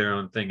kind of do their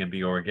own thing and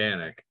be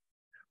organic.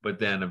 But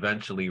then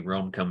eventually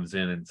Rome comes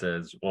in and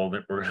says, well,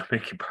 we're going to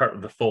make you part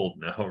of the fold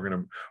now. We're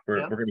going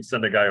to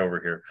send a guy over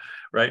here,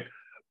 right?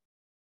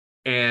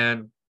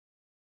 And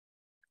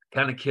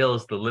kind of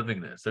kills the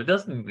livingness. So it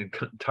doesn't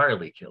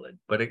entirely kill it,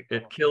 but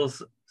it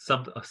kills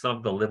some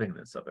of the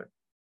livingness of it.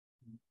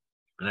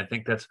 And I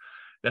think that's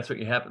what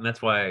you have, and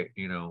that's why,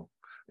 you know,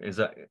 is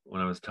that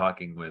when I was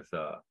talking with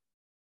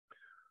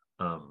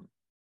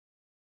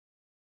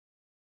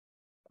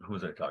who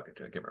was I talking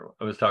to? I can't remember.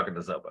 I was talking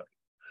to somebody.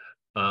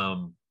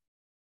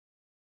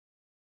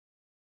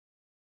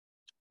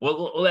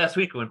 Well, last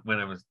week when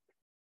I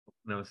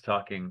was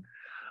talking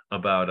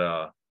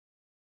about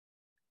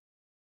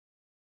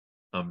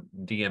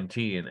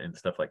DMT and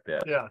stuff like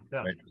that. Yeah.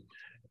 Right?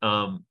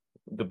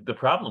 The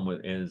problem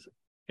with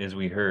is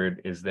we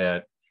heard is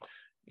that,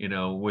 you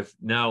know, with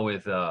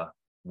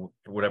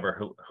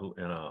whatever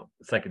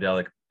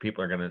psychedelic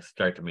people are going to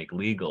start to make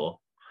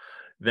legal,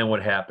 then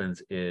what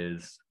happens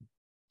is,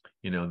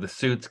 you know, the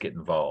suits get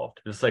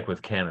involved, just like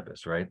with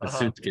cannabis, right? The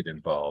suits get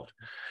involved,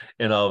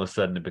 and all of a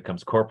sudden it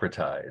becomes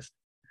corporatized.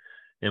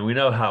 And we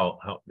know how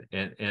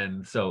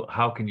and so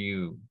how can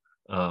you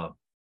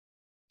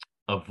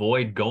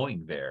avoid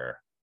going there?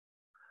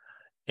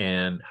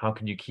 And how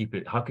can you keep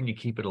it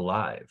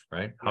alive,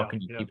 right? How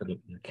can you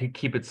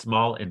keep it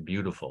small and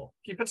beautiful?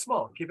 Keep it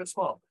small.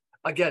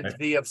 Again, right.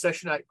 The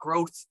obsession at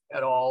growth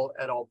at all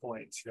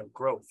points, you know,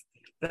 growth.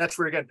 That's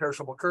where, again,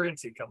 perishable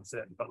currency comes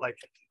in. But like,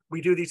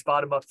 we do these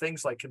bottom-up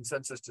things like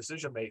consensus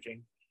decision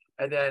making,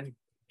 and then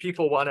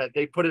people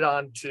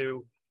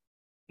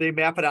they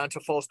map it onto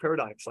false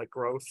paradigms like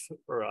growth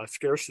or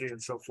scarcity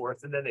and so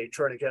forth, and then they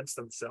turn against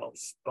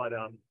themselves. But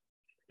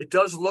it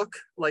does look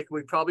like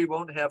we probably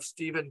won't have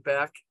Stephen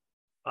back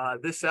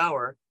this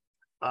hour.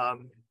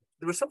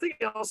 There was something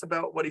else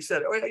about what he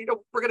said. Oh, you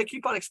know, we're going to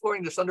keep on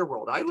exploring this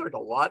underworld. I learned a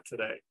lot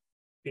today,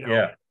 you know.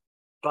 Yeah.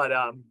 But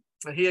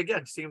he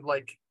again seemed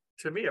like,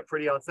 to me, a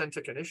pretty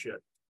authentic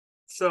initiate.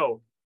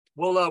 So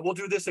we'll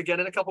do this again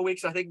in a couple of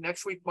weeks. I think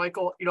next week,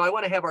 Michael. You know, I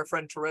want to have our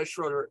friend Therese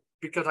Schroeder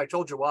because I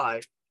told you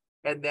why.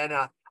 And then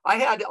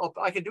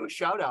I can do a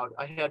shout out.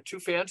 I had two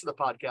fans of the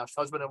podcast,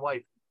 husband and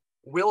wife,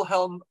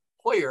 Wilhelm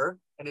Hoyer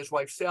and his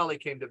wife Sally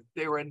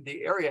they were in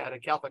the area at a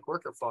Catholic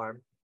worker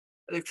farm.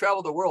 They've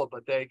traveled the world,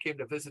 but they came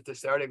to visit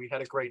this Saturday. We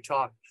had a great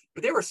talk.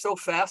 But they were so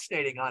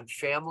fascinating on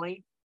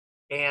family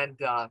and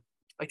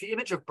like the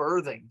image of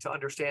birthing, to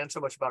understand so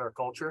much about our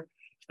culture,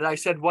 that I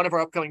said one of our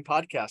upcoming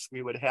podcasts,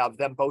 we would have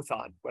them both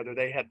on, whether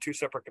they had two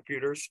separate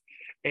computers.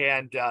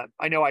 And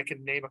I know I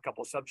can name a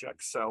couple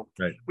subjects. So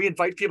right. We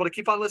invite people to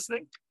keep on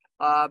listening.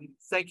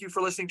 Thank you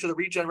for listening to the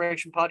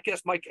Regeneration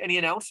Podcast. Mike, any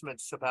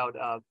announcements about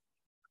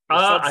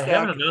I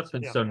have an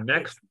announcement. So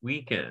next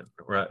weekend,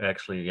 or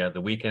actually,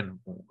 the weekend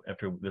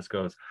after this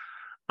goes,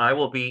 I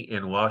will be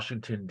in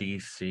Washington,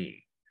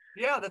 D.C.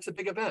 Yeah, that's a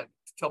big event.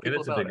 Tell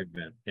people about it. It's a big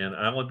event. And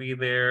I will be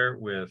there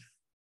with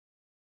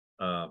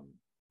Paul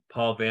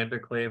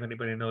Vanderklay, if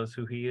anybody knows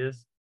who he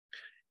is.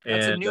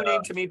 That's a new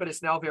name to me, but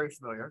it's now very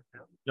familiar.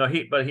 No,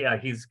 he's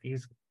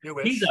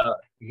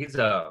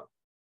a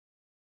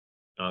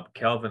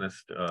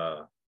Calvinist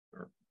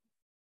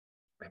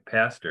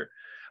pastor.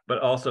 But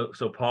also,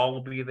 so Paul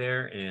will be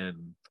there,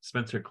 and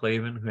Spencer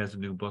Clavin, who has a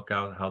new book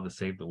out, How to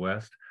Save the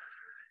West,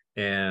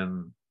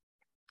 and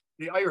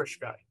the Irish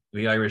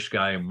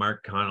guy,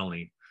 Mark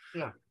Connolly,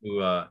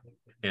 who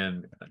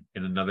and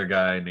another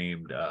guy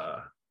named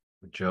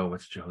Joe.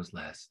 What's Joe's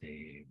last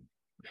name?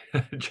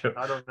 Joe,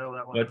 I don't know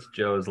that one. What's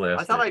Joe's last name?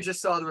 I thought I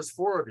just saw there was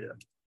four of you,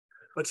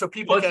 but so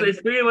people can. It's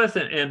three of us,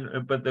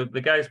 but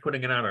the guys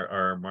putting it out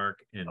are Mark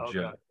and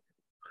Joe,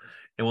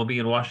 and we'll be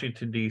in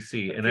Washington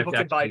D.C. And people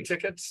can buy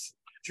tickets.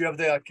 Do you have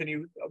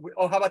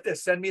how about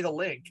this? Send me the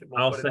link.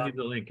 I'll send you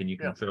the link, and you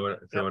can throw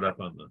it up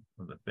on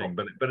the thing.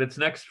 But it's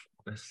next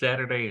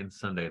Saturday and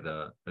Sunday,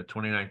 the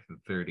 29th and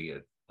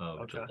 30th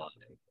of July.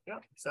 Yeah,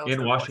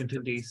 in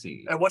Washington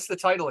D.C. And what's the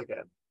title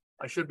again?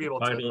 I should be able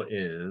to. The title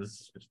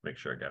is, just make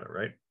sure I got it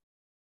right.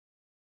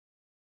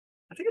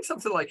 I think it's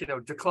something like,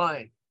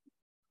 decline.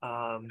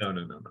 No.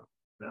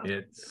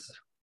 It's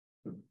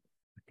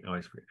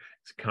always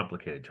it's a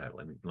complicated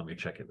title. Let me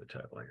check the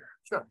title here.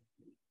 Sure.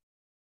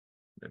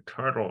 The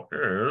title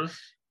is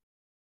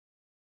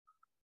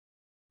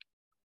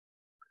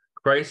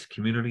Christ,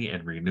 Community,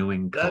 and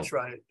Renewing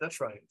Culture. That's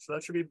right. So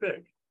that should be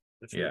big.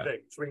 Yeah. Big.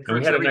 So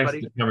we had a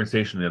nice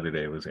conversation the other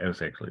day. It was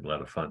actually a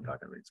lot of fun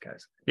talking to these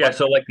guys. Yeah,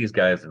 so like these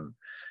guys, and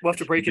we'll have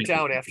to break it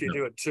down after you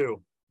do it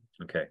too.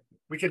 Okay.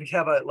 We can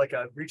have a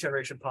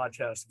Regeneration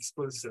Podcast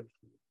exclusive.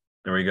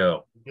 There we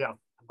go. Yeah.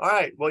 All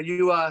right. Well,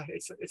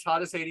 it's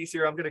hot as Hades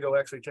here. I'm going to go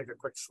actually take a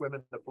quick swim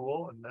in the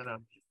pool, and then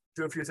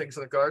do a few things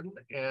in the garden.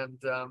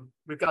 And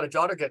we've got a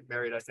daughter getting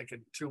married, I think,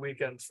 in 2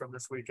 weekends from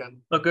this weekend.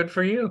 Oh, good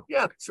for you.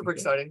 Yeah, super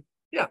exciting.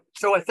 Yeah.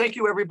 So thank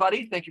you,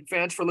 everybody. Thank you,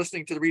 fans, for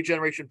listening to the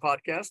Regeneration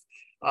Podcast.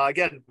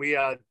 Again,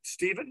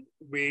 Stephen,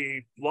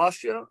 we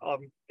lost you,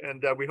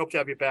 and we hope to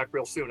have you back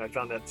real soon. I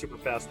found that super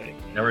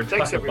fascinating. Never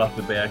talk about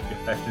the bad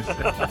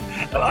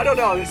guys. I don't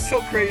know. It's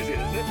so crazy,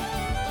 isn't it?